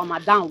teach our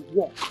madam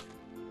work.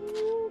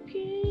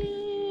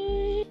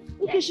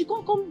 Okay, she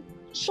come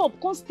shop,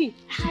 come stay.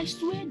 I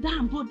swear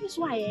down, but this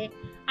one,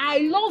 I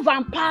love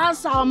and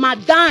pass our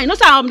madam. You know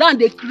say our madam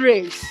dey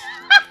craze.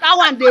 That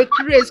one dey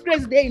craze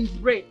dey in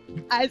brain.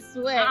 I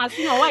swear. I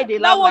see now why they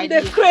laugh like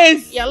this. That one dey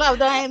craze. Your love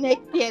don't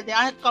make tears. They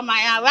don't come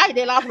out. Why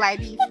they laugh like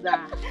this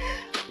now?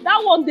 That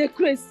one dey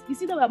craze. You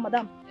see that one,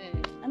 madam?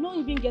 I don't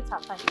even get her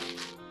time.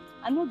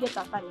 I don't get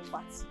her time in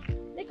fact.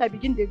 Make I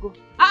begin dey go.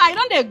 I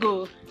don't dey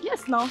go.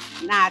 Yes now.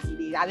 Nah,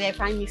 see, I dey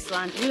find me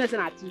son. You know say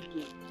na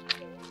 2K.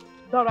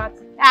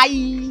 Dorothy. Aye.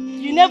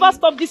 You never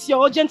stop this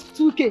your urgent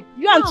 2K.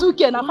 You and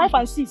 2K na 5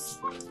 and 6.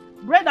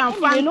 Bread and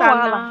Fanta. You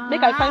know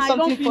make I find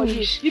something for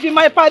you. You be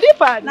my paddy.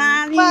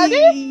 Nani.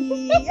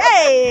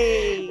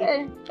 Hey.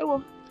 Hey,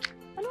 well,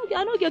 I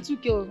don't get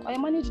 2K. I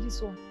manage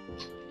this one.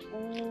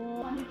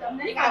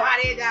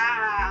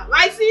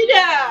 I see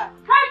there.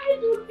 Happy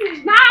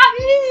duty.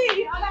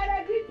 Nani.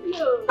 I greet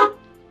you.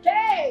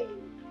 Hey.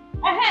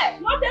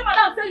 No tell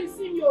madam say you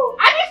see me.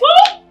 I be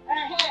fool.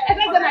 I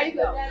don't know you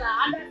go.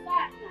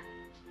 Understand.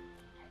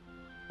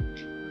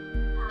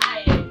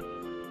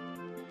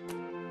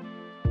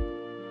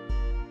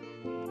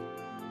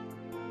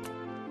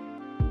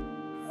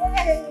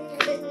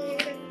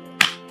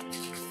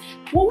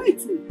 But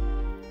wait,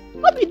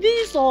 what be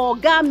this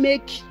oga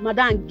make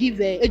madam give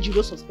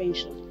Ejiro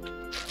suspension?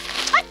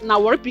 Now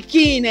worry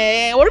pikin,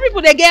 worry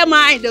people they get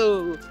mind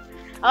though.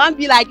 I want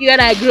be like you when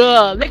I grow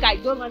up. Make I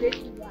go manage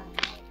you guys.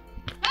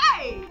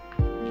 Hey!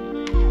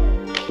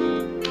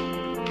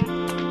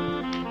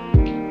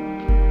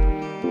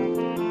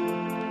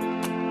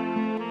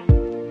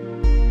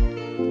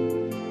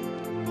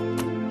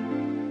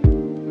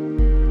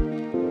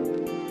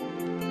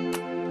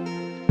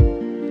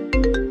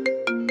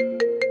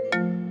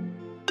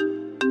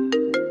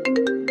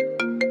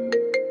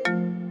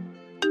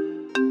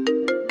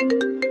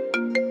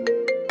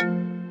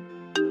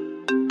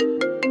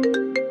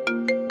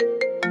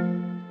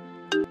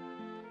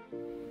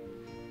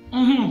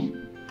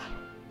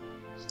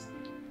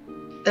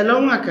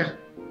 Hello, Maka.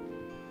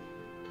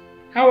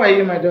 How are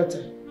you, my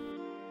daughter?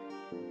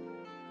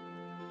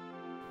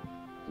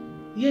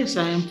 Yes,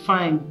 I am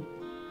fine.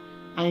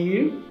 And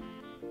you?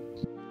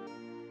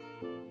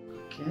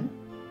 Okay.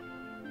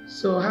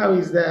 So how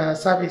is the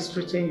service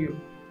treating you?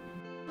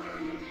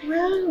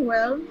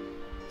 Well,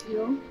 you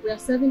know, we are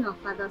serving our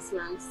father's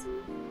land, so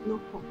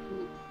no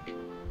complaint.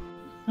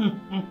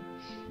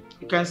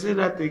 You can say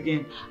that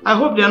again. I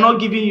hope they are not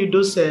giving you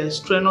those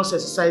strenuous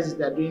exercises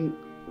they are doing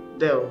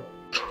there.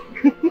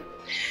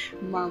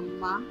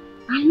 Mama,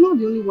 I'm not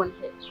the only one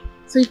here.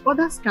 So if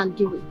others can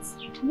do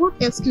it, what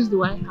excuse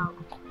do I have?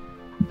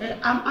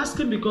 I'm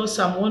asking because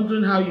I'm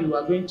wondering how you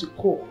are going to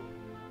cope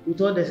with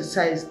all the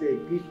exercise they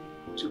give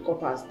to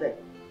coppers there.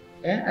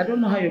 I don't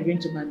know how you're going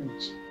to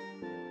manage.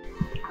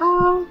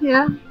 Oh,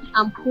 yeah.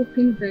 I'm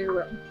hoping very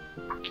well.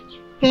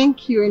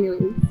 Thank you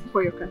anyway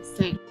for your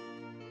concern.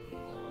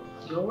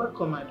 You're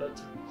welcome, my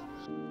daughter.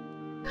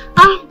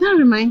 That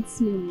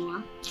reminds me,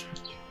 Noah.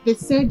 They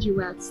said you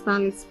were at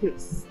Stanley's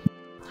place.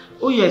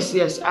 Oh, yes.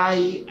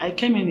 I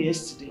came in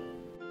yesterday.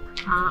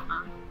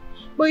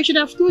 But you should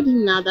have told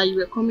him now that you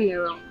were coming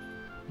around.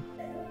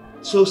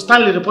 So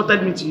Stanley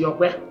reported me to your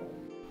where?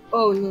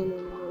 Oh, no.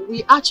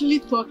 We actually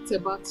talked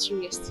about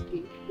you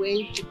yesterday when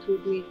you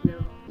told me you were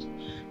around.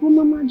 But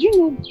Mama, do you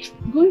know,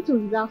 going to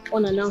his house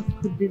unannounced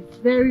could be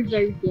very,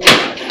 very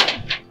dangerous.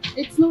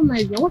 It's not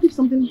nice. Now, what if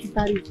something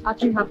bad is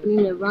actually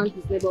happening around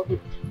his neighborhood?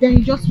 Then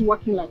he's just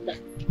walking like that.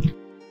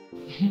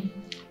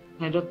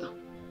 My daughter,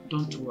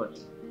 don't worry.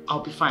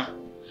 I'll be fine.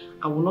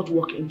 I will not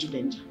walk into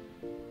danger.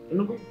 You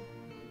know?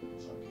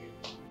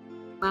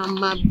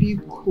 Mama, be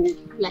cool.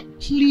 Like,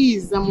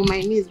 please, I'm on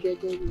my knees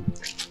begging you.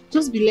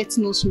 Just be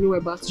letting us know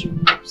about your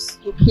moves,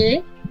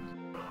 okay?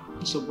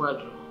 So,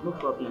 brother, no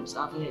problems.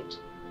 I've heard.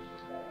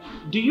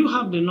 Do you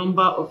have the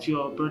number of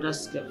your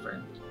brother's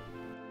girlfriend?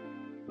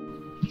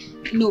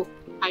 No,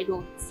 I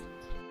don't.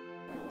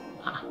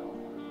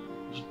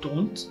 You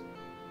don't?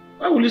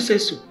 Why will you say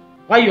so?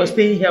 Why you are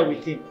staying here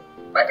with him?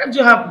 Why can't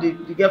you have the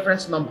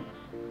girlfriend's number?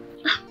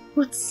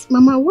 But,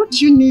 Mama, what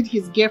do you need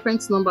his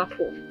girlfriend's number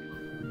for?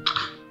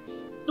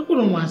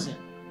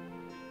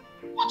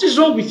 What is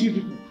wrong with you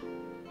people?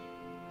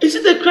 Is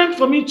it a crime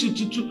for me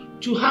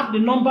to have the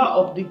number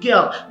of the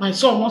girl my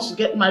son wants to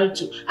get married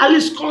to? At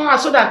least call her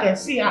so that I can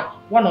see her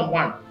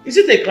one-on-one. Is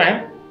it a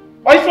crime?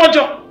 Or if not,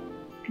 Joe?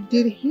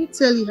 Did he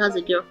tell he has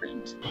a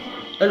girlfriend?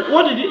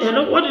 What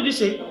did he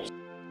say?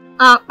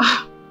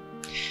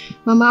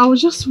 Mama, I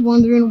was just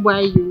wondering why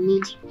you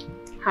need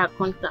her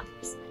contact.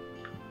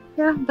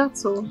 Yeah,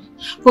 that's all.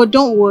 But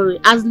don't worry,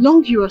 as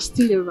long as you are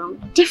still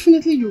around,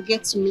 definitely you'll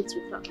get to meet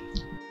with her.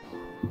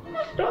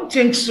 I don't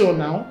think so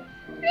now.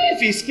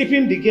 If he's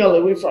keeping the girl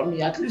away from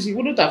me, at least he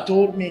wouldn't have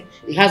told me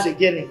he has a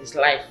girl in his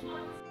life.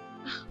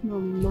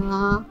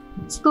 Mama,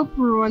 stop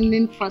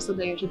running faster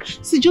than you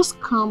should. See,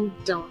 just calm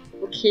down,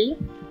 okay?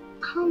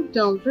 Calm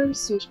down. Very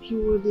soon he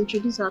will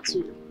introduce her to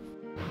you.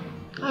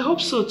 I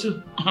hope so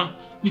too.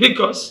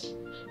 Because,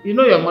 you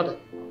know your mother,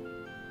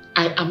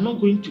 I am not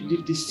going to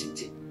leave this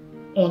city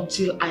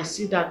until I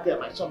see that girl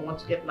my son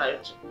wants to get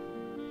married to.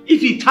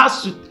 If it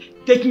has to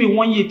take me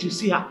 1 year to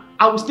see her,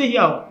 I will stay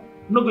here. I'm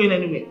not going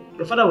anywhere.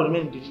 Your father will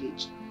remain in the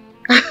village.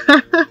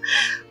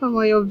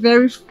 Mama, you're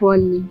very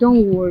funny.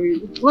 Don't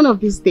worry. One of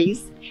these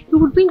days, he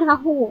will bring her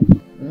home.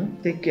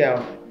 Take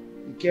care.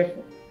 Be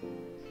careful.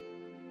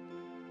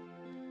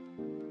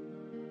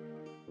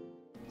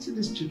 See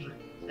these children,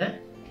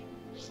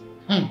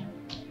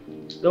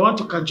 They want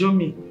to cajole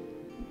me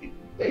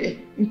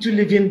into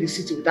leaving the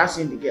city without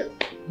seeing the girl.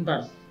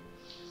 But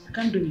I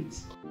can't do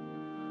it.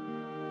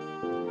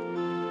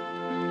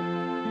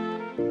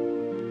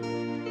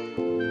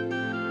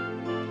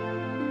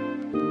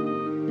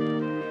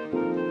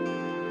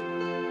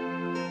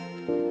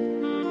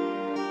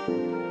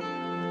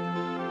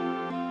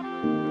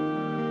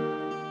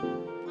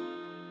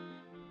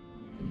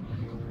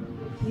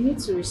 You need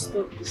to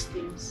restock these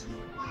things.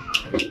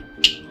 You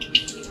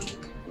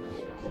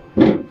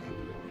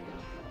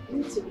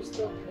need to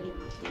restock them.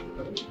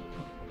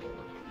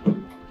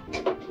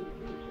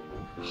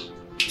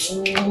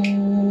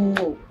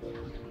 Oh.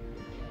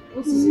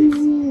 What is it?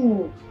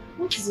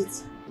 What is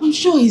it? I'm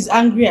sure he's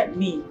angry at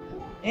me.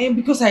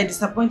 Because I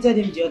disappointed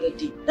him the other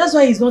day. That's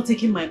why he's not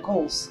taking my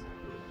calls.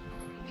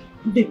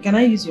 Babe, can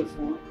I use your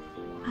phone?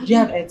 Do you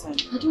have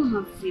airtime? I don't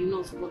have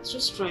enough, but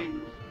just try now.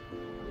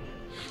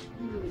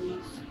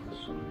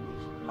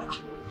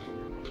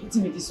 What's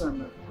with this one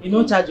now? You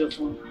don't charge your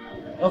phone.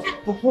 Your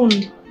phone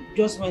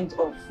just went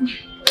off.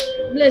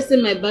 Let's say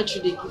my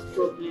battery they give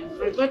problem.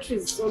 My battery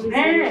is always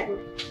Hey!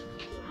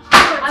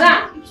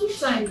 Ala, it took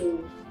time though.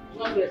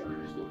 Not bad.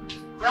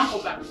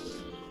 Come back.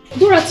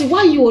 Dorothy, why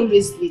are you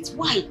always late?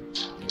 Why?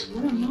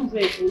 I'm not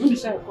very good. Don't be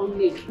shy, come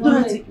late.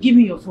 Dorothy, give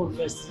me your phone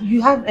first.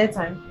 You have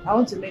airtime. I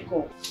want to make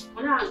call.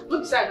 Don't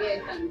be shy,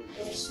 get airtime.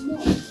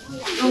 Small.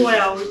 Don't worry,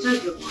 I'll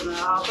recharge your phone.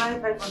 I'll buy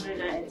 500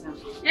 airtime.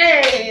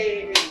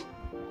 Hey!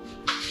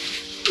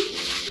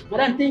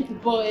 Madam, thank you,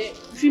 boy.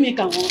 If you make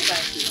a 1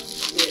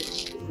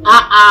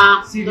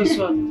 5. See this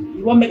one.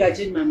 You won't make I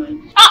change my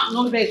mind.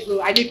 No vex,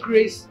 so I did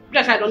crazy.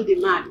 Just I don't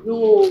demand.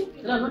 No,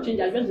 I don't change.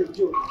 I just a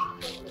joke.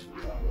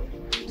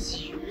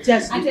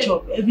 Just the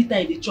chop. Every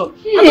time they chop.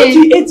 I thought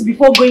you ate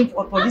before going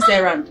for this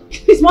errand.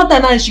 Small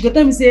time now, she go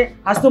tell me say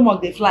her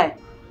stomach they fly.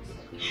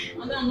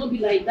 Madam, not be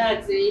like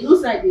that. You know,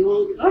 say they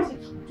hungry. Not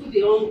too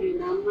they hungry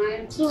now,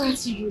 man. So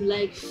actually, you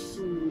like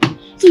food.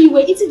 So you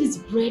were eating this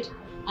bread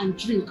and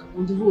drink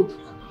on the road.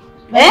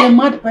 Like a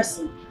mad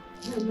person.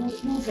 No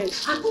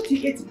vex. I thought you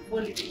ate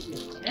before leaving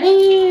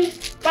here.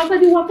 Papa,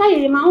 the waka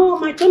here,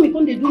 my tummy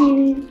come they do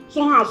me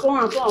so. So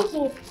I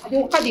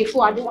dey waka dey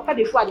fall.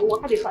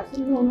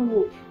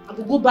 No. I I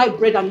will go buy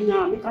bread and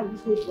dinner and make her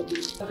use food for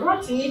this. I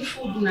don't need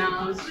food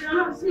now. See,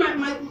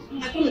 my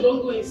tummy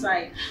don't go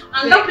inside.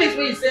 And that place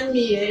where you send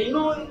me, you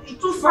know, it's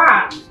too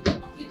far.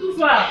 It's too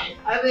far.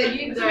 I will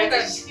leave the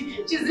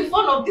she's the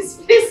fun of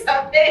this place,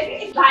 I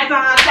beg. I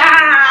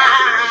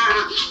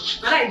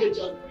do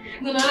job.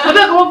 No. I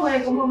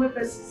beg, come on, my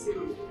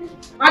person.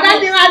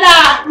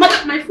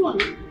 Madam, my phone.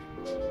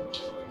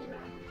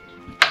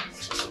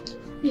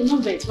 Hey, no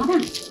vex,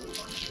 madam.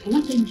 I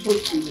want to tell you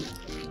something.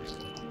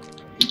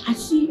 I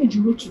see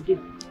Ejiro today.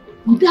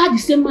 Would that the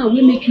same man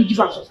will make you give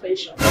her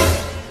suspension?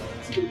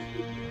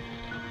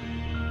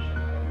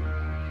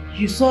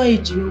 You saw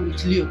Ejiro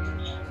with Leo.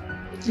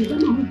 See,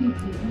 that man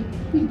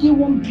will get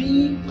one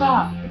big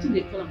car. What do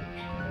they call him?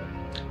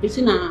 It's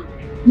in a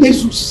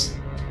Mezus.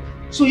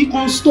 So you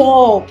can't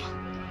stop.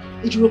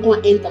 Ejiro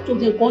can't enter. So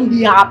they can't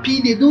be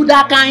happy. They do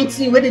that kind of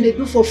thing. What they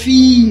do for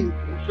feel.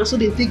 And so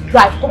they take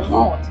drive. Come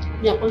on.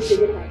 Yeah, I can't say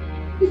that.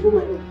 They go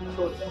my own.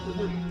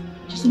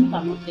 Just make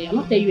her not tell you. I'm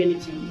not telling you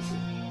anything.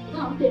 No,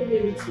 I'm not telling you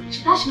anything.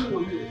 That's not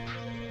one thing.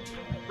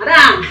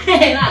 Madam!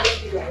 Hey, now I don't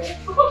feel like that.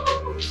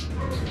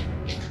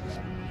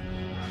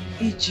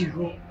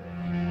 Ejiro.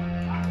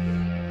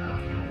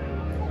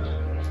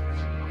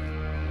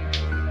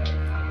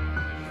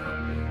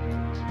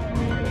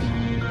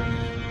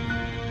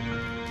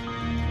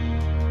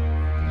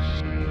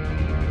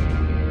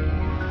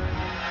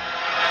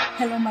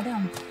 Hello,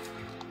 madam.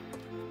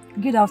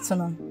 Good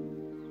afternoon.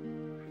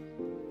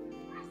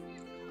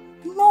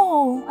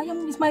 No, I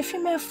am with my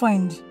female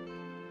friend.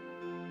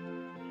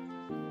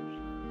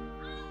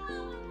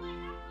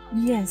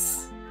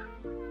 Yes.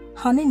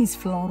 Her name is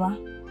Flora.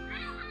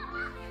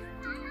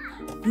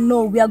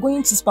 No, we are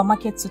going to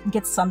supermarket to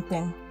get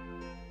something.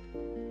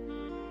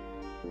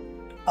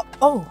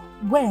 Oh,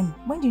 when?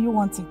 When do you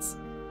want it?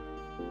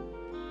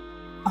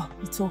 Oh,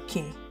 it's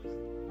okay.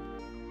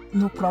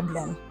 No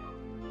problem.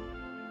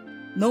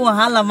 No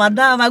wahala,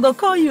 madam. I go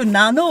call you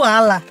now. No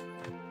wahala.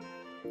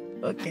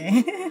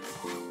 Okay.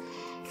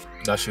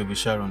 That should be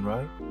Sharon,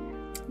 right?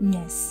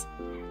 Yes.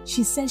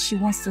 She says she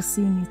wants to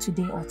see me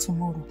today or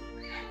tomorrow,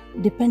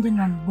 depending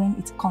on when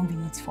it's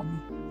convenient for me.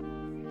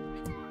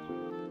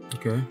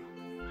 Okay.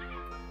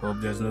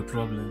 Hope there's no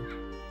problem.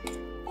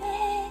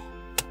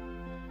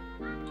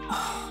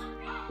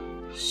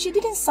 She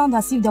didn't sound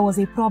as if there was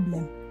a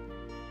problem.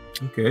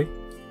 Okay.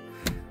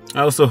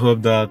 I also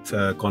hope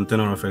that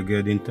container of a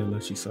girl didn't tell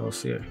her she's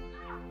house here.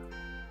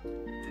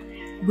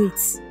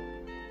 Wait.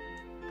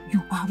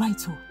 You are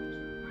right, oh.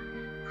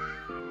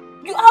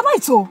 You are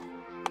right, oh.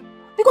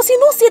 Because you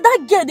know, see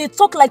that girl, they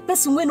talk like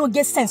person when no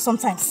get sense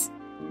sometimes.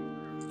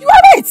 You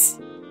are right.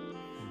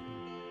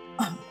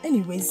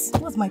 Anyways,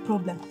 what's my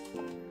problem?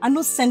 I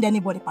don't send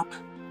anybody, Papa.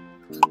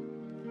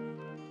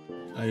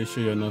 Are you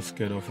sure you're not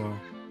scared of her?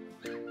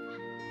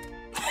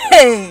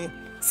 Hey,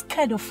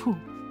 scared of who?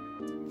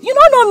 You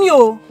don't know me,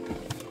 oh.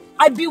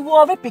 I be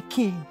worried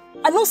pikin.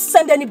 I don't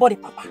send anybody,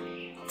 Papa.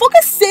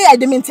 Focus say I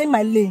dey maintain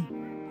my lane.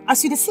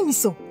 As you see me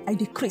so, I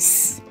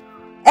decrease.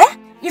 Eh?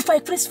 If I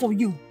crease for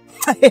you,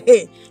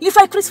 if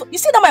I crease for you,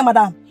 see that my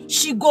madam,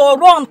 she go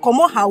run, come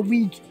on her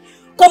wig,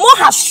 come on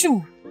her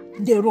shoe,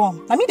 they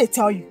run. I mean they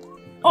tell you.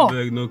 Oh,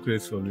 beg, no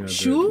craze for me.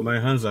 Shoe? My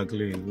hands are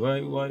clean.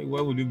 Why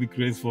would you be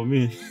crazy for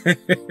me?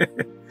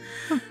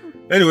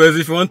 Anyways,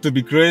 if you want to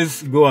be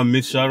crazy, go and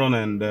meet Sharon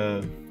and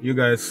you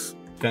guys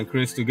can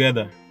craze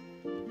together.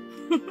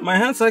 My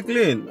hands are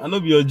clean. I know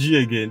be your G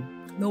again.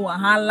 No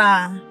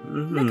wahala.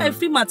 Make I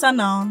feel matter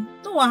now.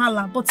 No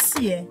wahala. But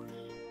see,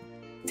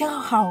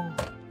 tell her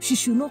she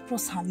should not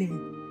cross her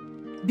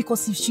lane.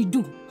 Because if she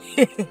do,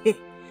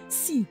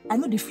 see, I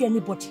know they fear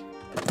anybody.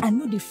 I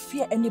know they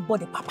fear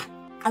anybody, Papa.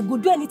 I go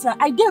do anything.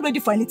 I get ready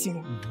for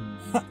anything.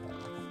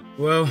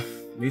 Well,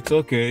 it's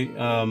okay.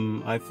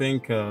 I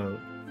think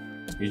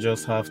you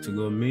just have to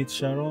go meet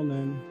Sharon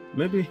and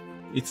maybe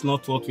it's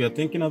not what we are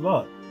thinking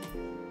about.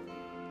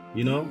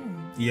 You know?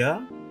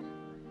 Yeah?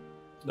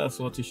 That's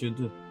what you should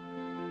do.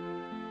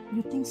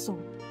 You think so?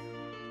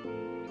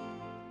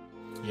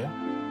 Yeah.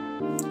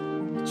 I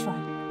will try.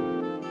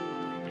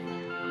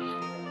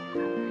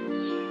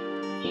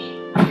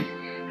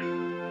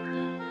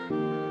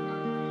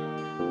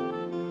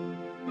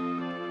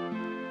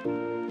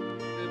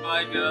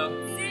 Bye, girl.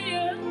 See you.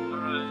 All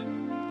right.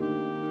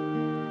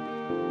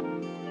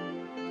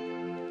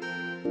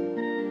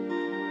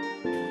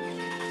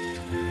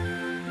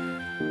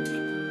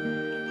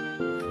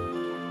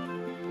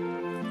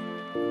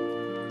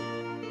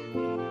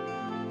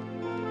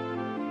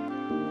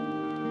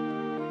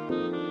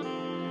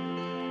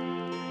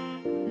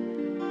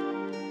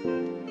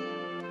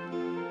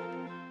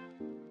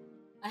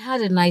 I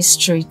had a nice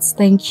treat,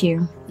 thank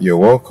you. You're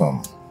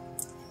welcome.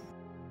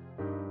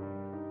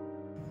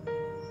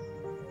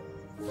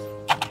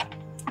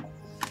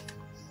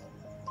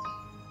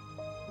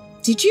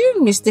 Did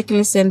you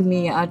mistakenly send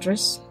me your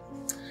address?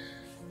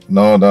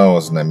 No, that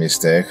wasn't a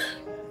mistake.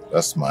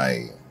 That's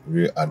my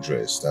real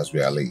address. That's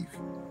where I live.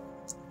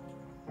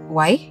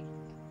 Why?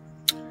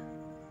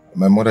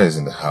 My mother is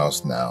in the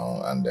house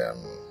now and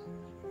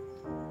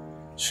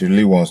She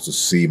really wants to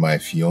see my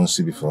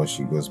fiancé before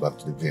she goes back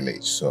to the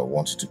village. So I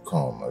want you to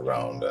come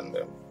around and...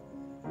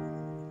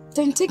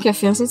 Then take your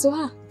fiancé to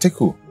her. Take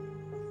who?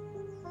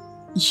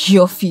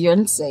 Your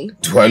fiancé?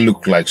 Do I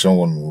look like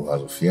someone who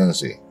has a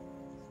fiancé?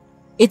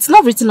 It's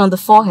not written on the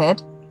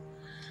forehead.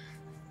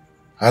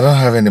 I don't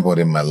have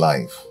anybody in my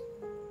life.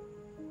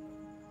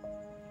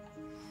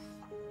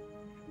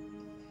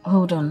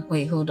 Hold on.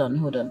 Wait, hold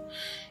on.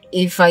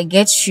 If I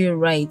get you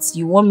right,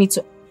 you want me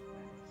to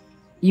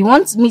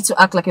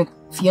act like a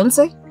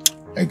fiancé?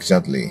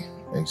 Exactly.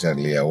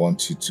 I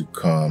want you to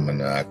come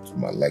and act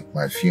like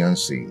my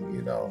fiancé,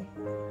 you know.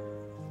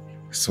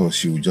 So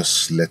she will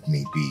just let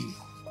me be.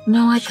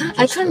 No, I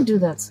can't do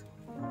that.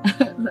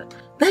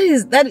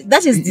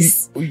 that is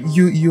this.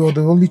 You're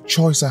the only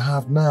choice I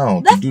have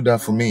now to do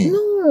that for me.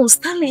 No,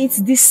 Stanley,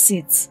 it's this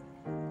seat.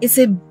 It's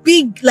a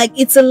big,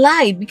 it's a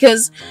lie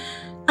because,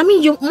 I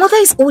mean, your mother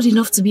is old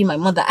enough to be my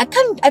mother. I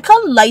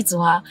can't lie to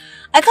her.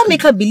 I can't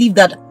make her believe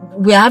that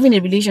we're having a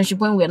relationship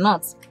when we're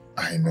not.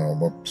 I know,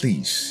 but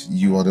please,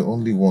 you are the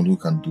only one who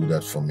can do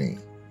that for me.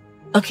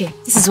 Okay,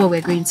 this is what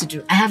we're going to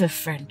do. I have a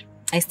friend.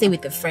 I stay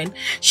with a friend.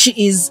 She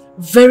is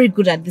very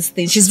good at this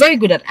thing. She's very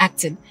good at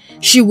acting.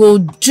 She will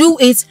do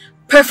it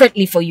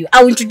perfectly for you.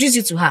 I will introduce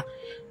you to her.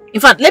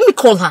 In fact, let me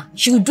call her.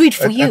 She will do it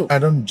for you. I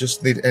don't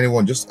just need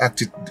anyone. Just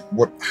act it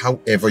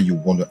however you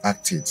want to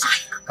act it.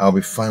 I'll be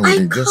fine with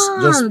it.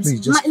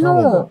 Just come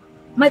over.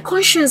 My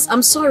conscience,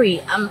 I'm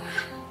sorry.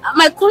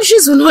 My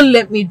conscience will not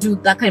let me do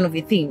that kind of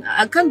a thing.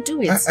 I can't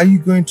do it. Are you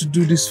going to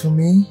do this for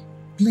me?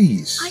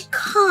 Please. I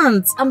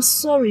can't. I'm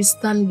sorry,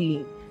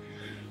 Stanley.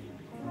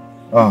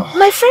 Oh.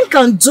 My friend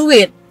can do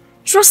it.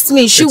 Trust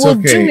me, she will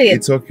do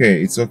it.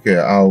 It's okay.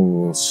 I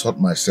will sort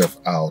myself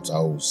out. I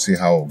will see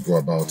how I'll go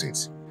about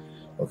it.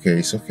 Okay,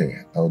 it's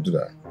okay. I'll do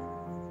that.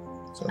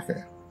 It's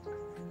okay.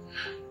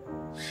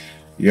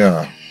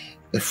 Yeah.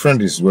 A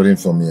friend is waiting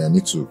for me. I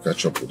need to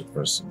catch up with the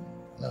person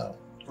now.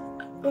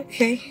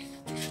 Okay.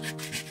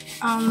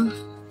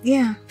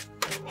 Yeah.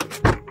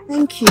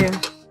 Thank you.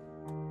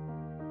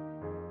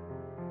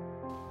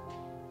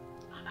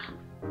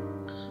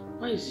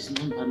 Why is this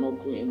number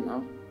not going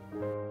now?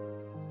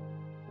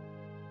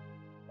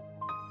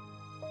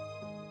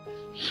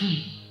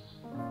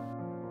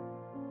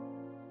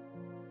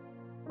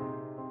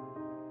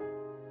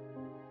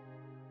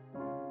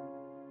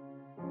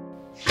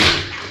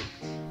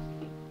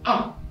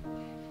 Oh.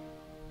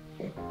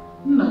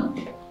 No.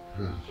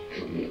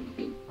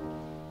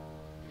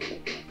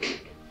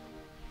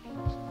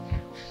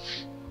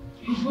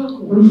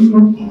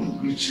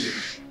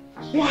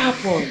 What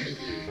happened?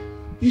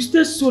 You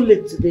stayed so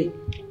late today.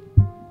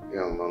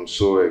 Yeah, I'm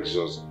so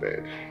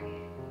exhausted.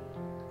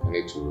 I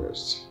need to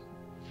rest.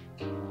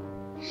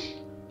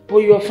 But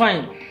you're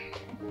fine.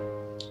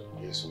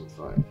 Yes, I'm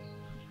fine.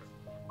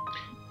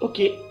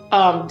 Okay,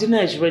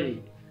 dinner is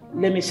ready.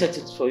 Let me set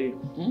it for you.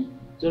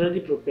 It's already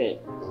prepared.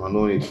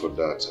 No need for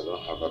that. I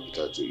don't have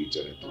appetite to eat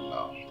anything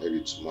now.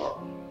 Maybe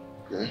tomorrow.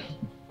 Okay?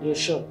 You're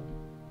sure?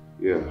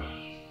 Yeah.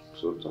 I'm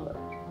so tired.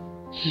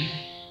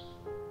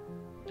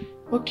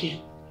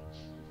 Okay.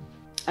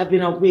 I've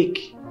been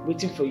awake,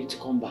 waiting for you to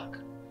come back.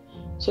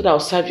 So that I'll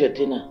serve your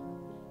dinner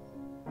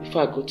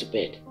before I go to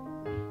bed.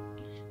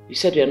 You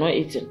said you're not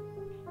eating.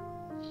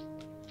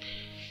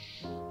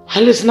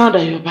 At least now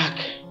that you're back,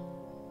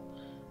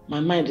 my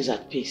mind is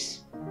at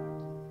peace.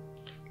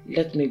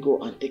 Let me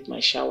go and take my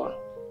shower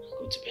and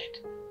go to bed.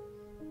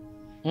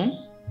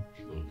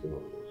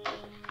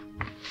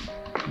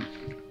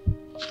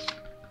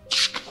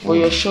 But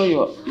you're sure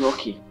you're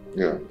okay?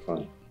 Yeah, I'm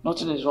fine.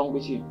 Nothing is wrong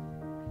with you?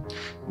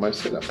 I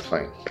said I'm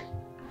fine.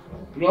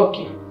 You're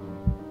okay?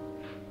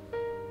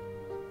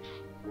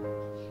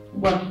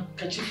 Well,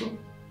 Kachiko,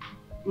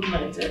 good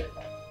night, eh?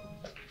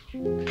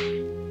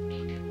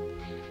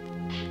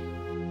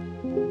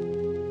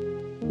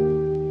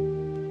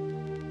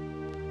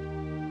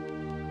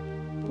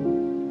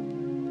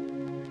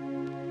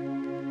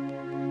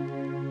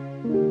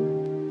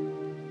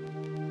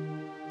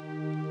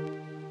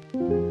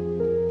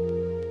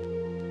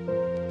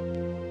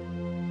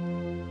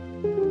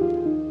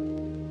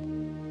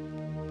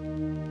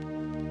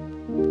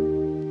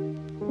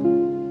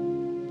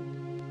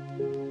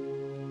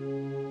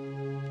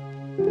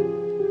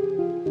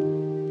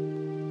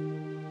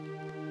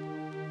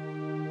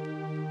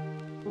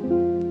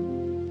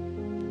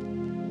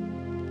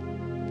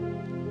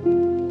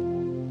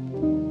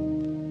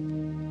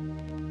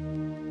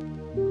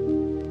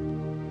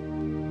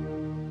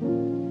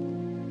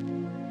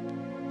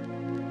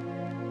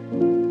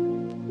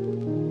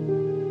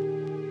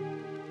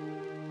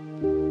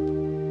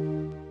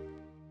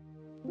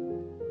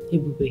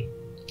 Ebube,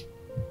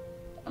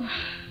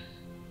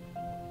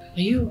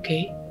 are you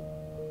okay?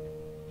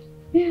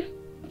 Yeah,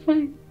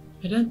 fine.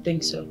 I don't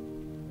think so.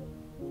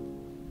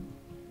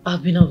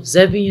 I've been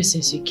observing you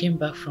since you came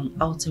back from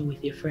outing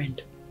with your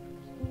friend.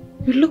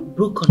 You look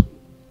broken.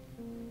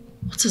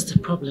 What is the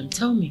problem?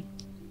 Tell me.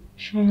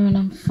 Sharon,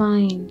 I'm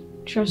fine.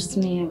 Trust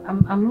me,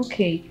 I'm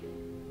okay.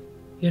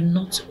 You're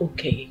not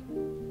okay.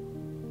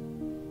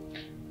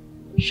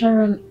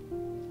 Sharon,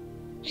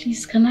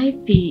 Please, can I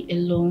be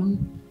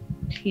alone?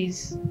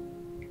 Please.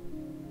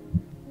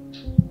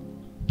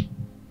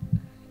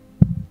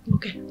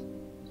 Okay.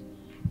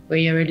 When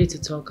you're ready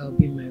to talk, I'll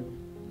be in my room.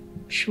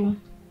 Sure.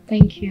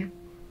 Thank you.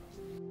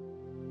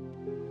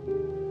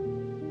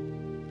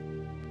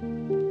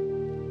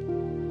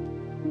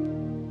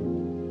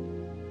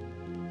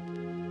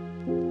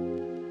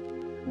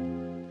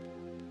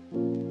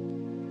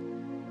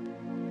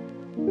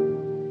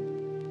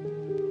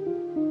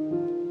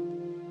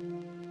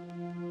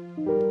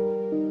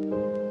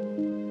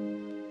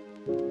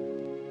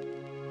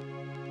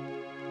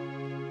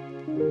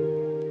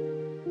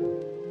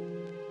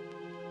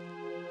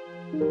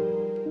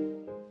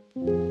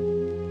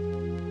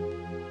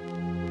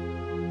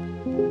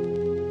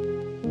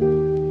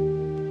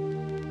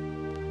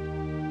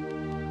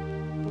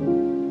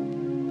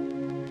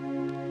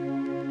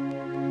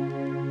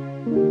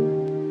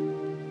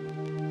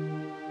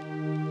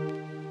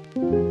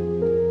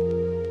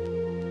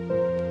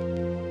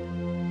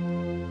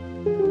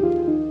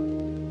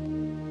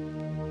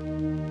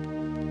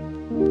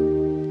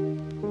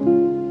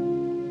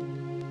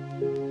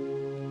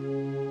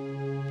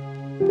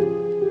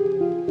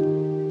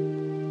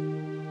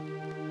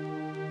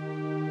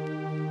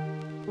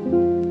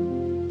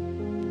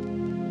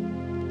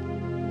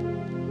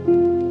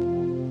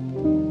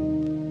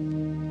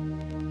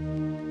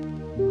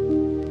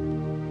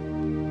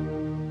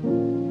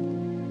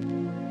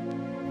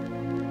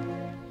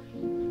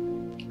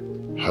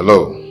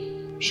 Hello,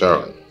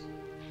 Sharon.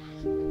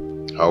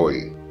 How are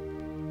you?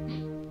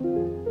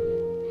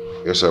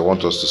 Yes, I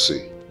want us to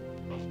see.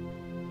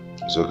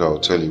 It's okay, I'll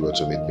tell you where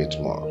to meet me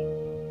tomorrow.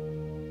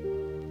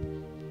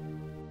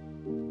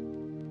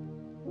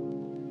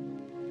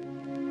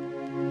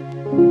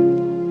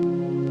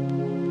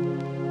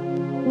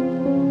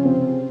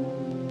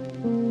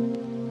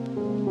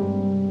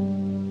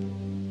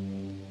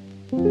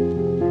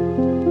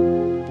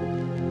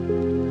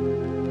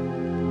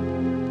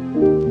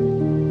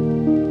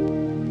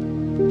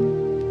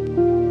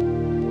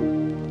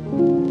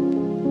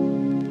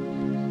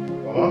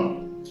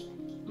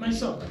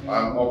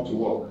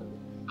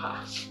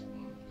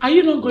 Are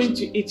you not going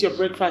to eat your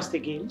breakfast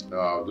again? No,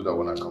 I'll do that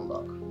when I come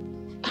back.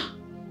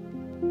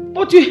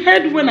 But you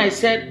heard when I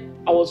said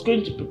I was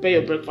going to prepare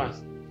your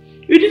breakfast.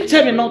 You didn't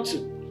tell me not to.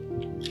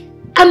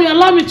 And you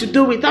allowed me to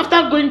do it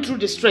after going through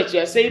the stress.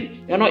 You are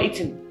saying you're not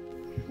eating.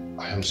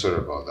 I am sorry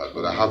about that,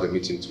 but I have a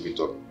meeting to meet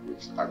up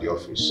with at the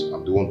office.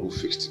 I'm the one who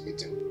fixed the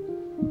meeting.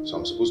 So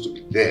I'm supposed to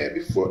be there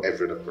before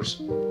every other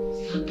person.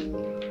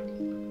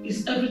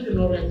 Is everything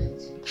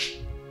alright?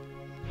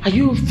 Are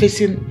you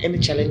facing any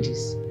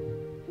challenges?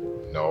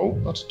 No,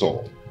 not at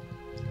all.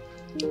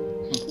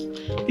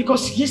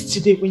 Because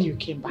yesterday when you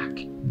came back,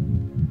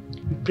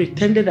 you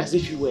pretended as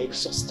if you were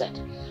exhausted.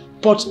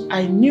 But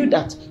I knew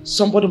that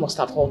somebody must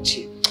have hurt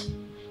you.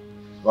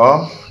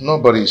 Well,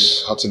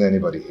 nobody's hurting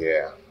anybody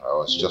here. I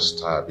was just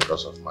tired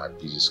because of my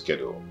busy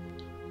schedule.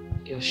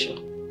 You're sure?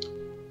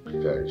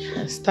 Very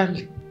sure.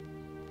 Stanley,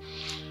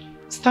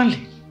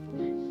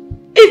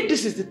 if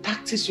this is the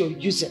tactics you're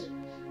using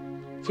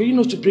for you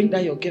not to bring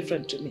down your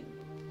girlfriend to me,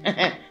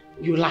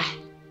 you lie.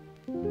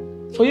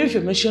 For your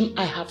information,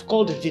 I have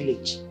called the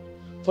village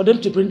for them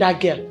to bring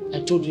that girl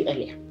I told you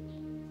earlier.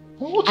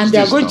 And they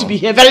are going to be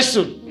here very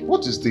soon.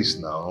 What is this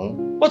now?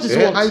 What is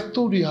what? I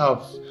told you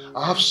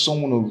I have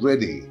someone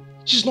already.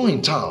 She's not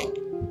in town.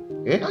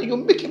 You're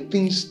making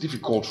things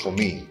difficult for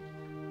me.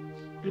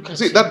 Look at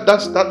you.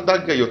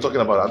 That girl you're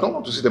talking about. I don't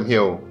want to see them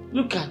here.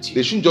 Look at you.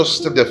 They shouldn't just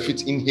step their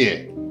feet in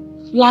here.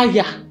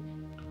 Liar.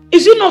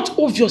 Is it not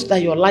obvious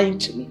that you're lying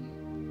to me?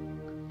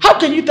 How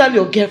can you tell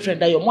your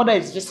girlfriend that your mother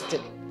is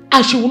visiting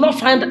and she will not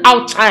find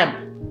out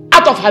time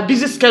out of her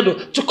busy schedule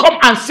to come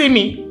and see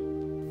me?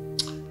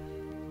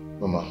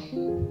 Mama,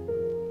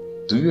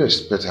 do you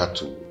expect her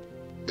to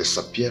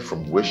disappear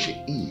from where she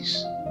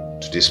is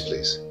to this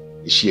place?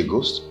 Is she a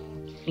ghost?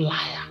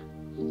 Liar.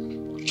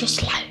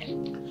 Just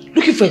lying.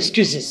 Looking for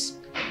excuses.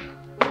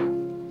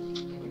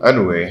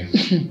 Anyway,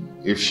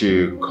 if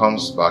she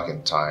comes back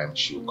in time,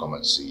 she will come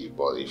and see you.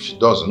 But if she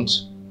doesn't,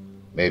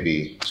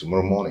 maybe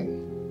tomorrow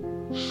morning.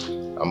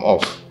 I'm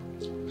off.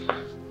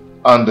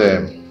 And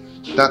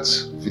that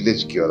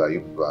village girl that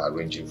you are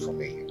arranging for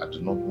me, I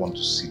do not want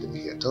to see them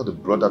here. Tell the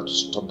brother to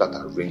stop that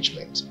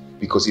arrangement.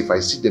 Because if I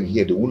see them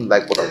here, they won't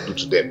like what I'll do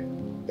to them.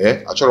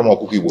 Here. You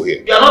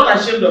are not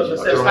ashamed of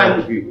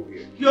yourself,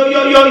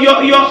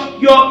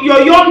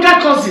 your younger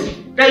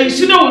cousin that you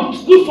see now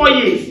with good 4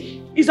 years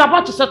is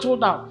about to settle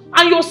down.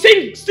 And you're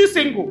still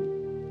single.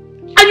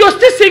 And you're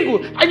still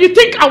single. And you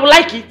think I will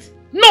like it?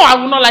 No, I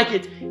will not like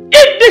it.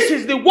 If this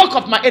is the work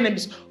of my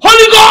enemies,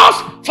 Holy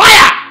Ghost,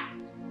 fire!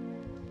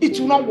 It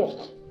will not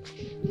work.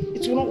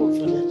 It will not work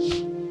for them.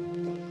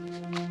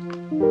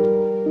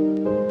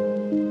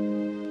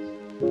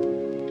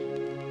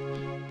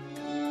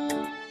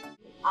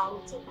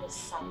 Out of the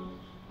sun,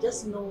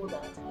 just know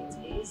that it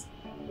is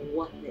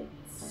worth it.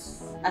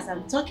 As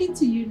I'm talking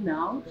to you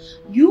now,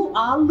 you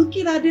are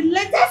looking at the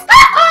latest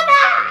car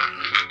owner.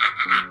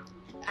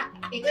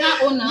 A car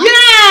owner?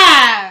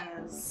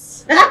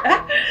 Yes!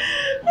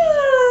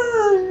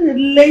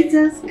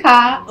 latest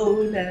car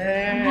owner.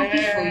 I'm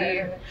happy for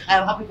you.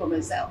 I'm happy for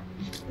myself.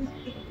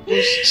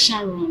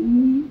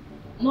 Sharon,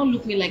 not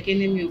look me like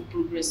enemy of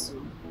progress,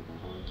 so.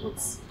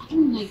 But I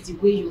don't like the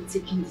way you're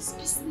taking this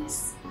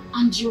business.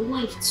 And your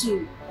life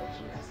too.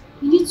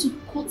 You need to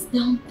cut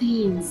down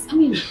things. I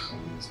mean,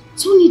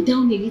 tone it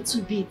down a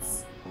little bit.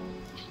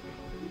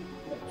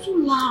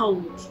 Too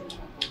loud.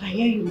 I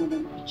hear you,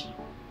 Madam Preacher.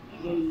 I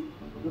hear you.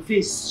 Your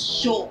face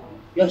show.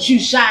 Your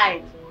shoes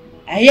shine.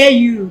 I hear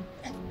you.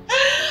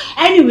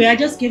 Anyway, I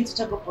just came to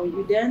check up on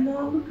you. Then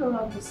look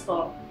around the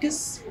store.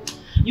 Because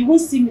you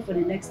won't see me for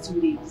the next 2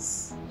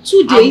 days.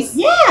 2 days?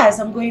 Yes,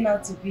 I'm going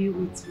out to be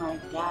with my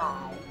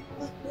guy.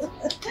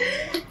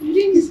 You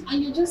doing this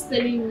and you're just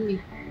telling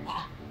me.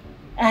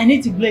 I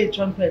need to blow a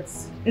trumpet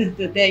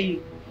to tell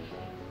you.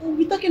 We'll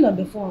be talking on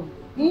the phone.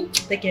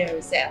 Take care of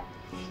yourself.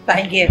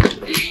 Thank you.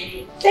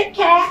 Take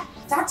care.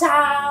 Ciao,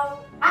 ciao.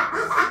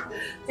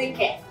 Take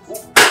care.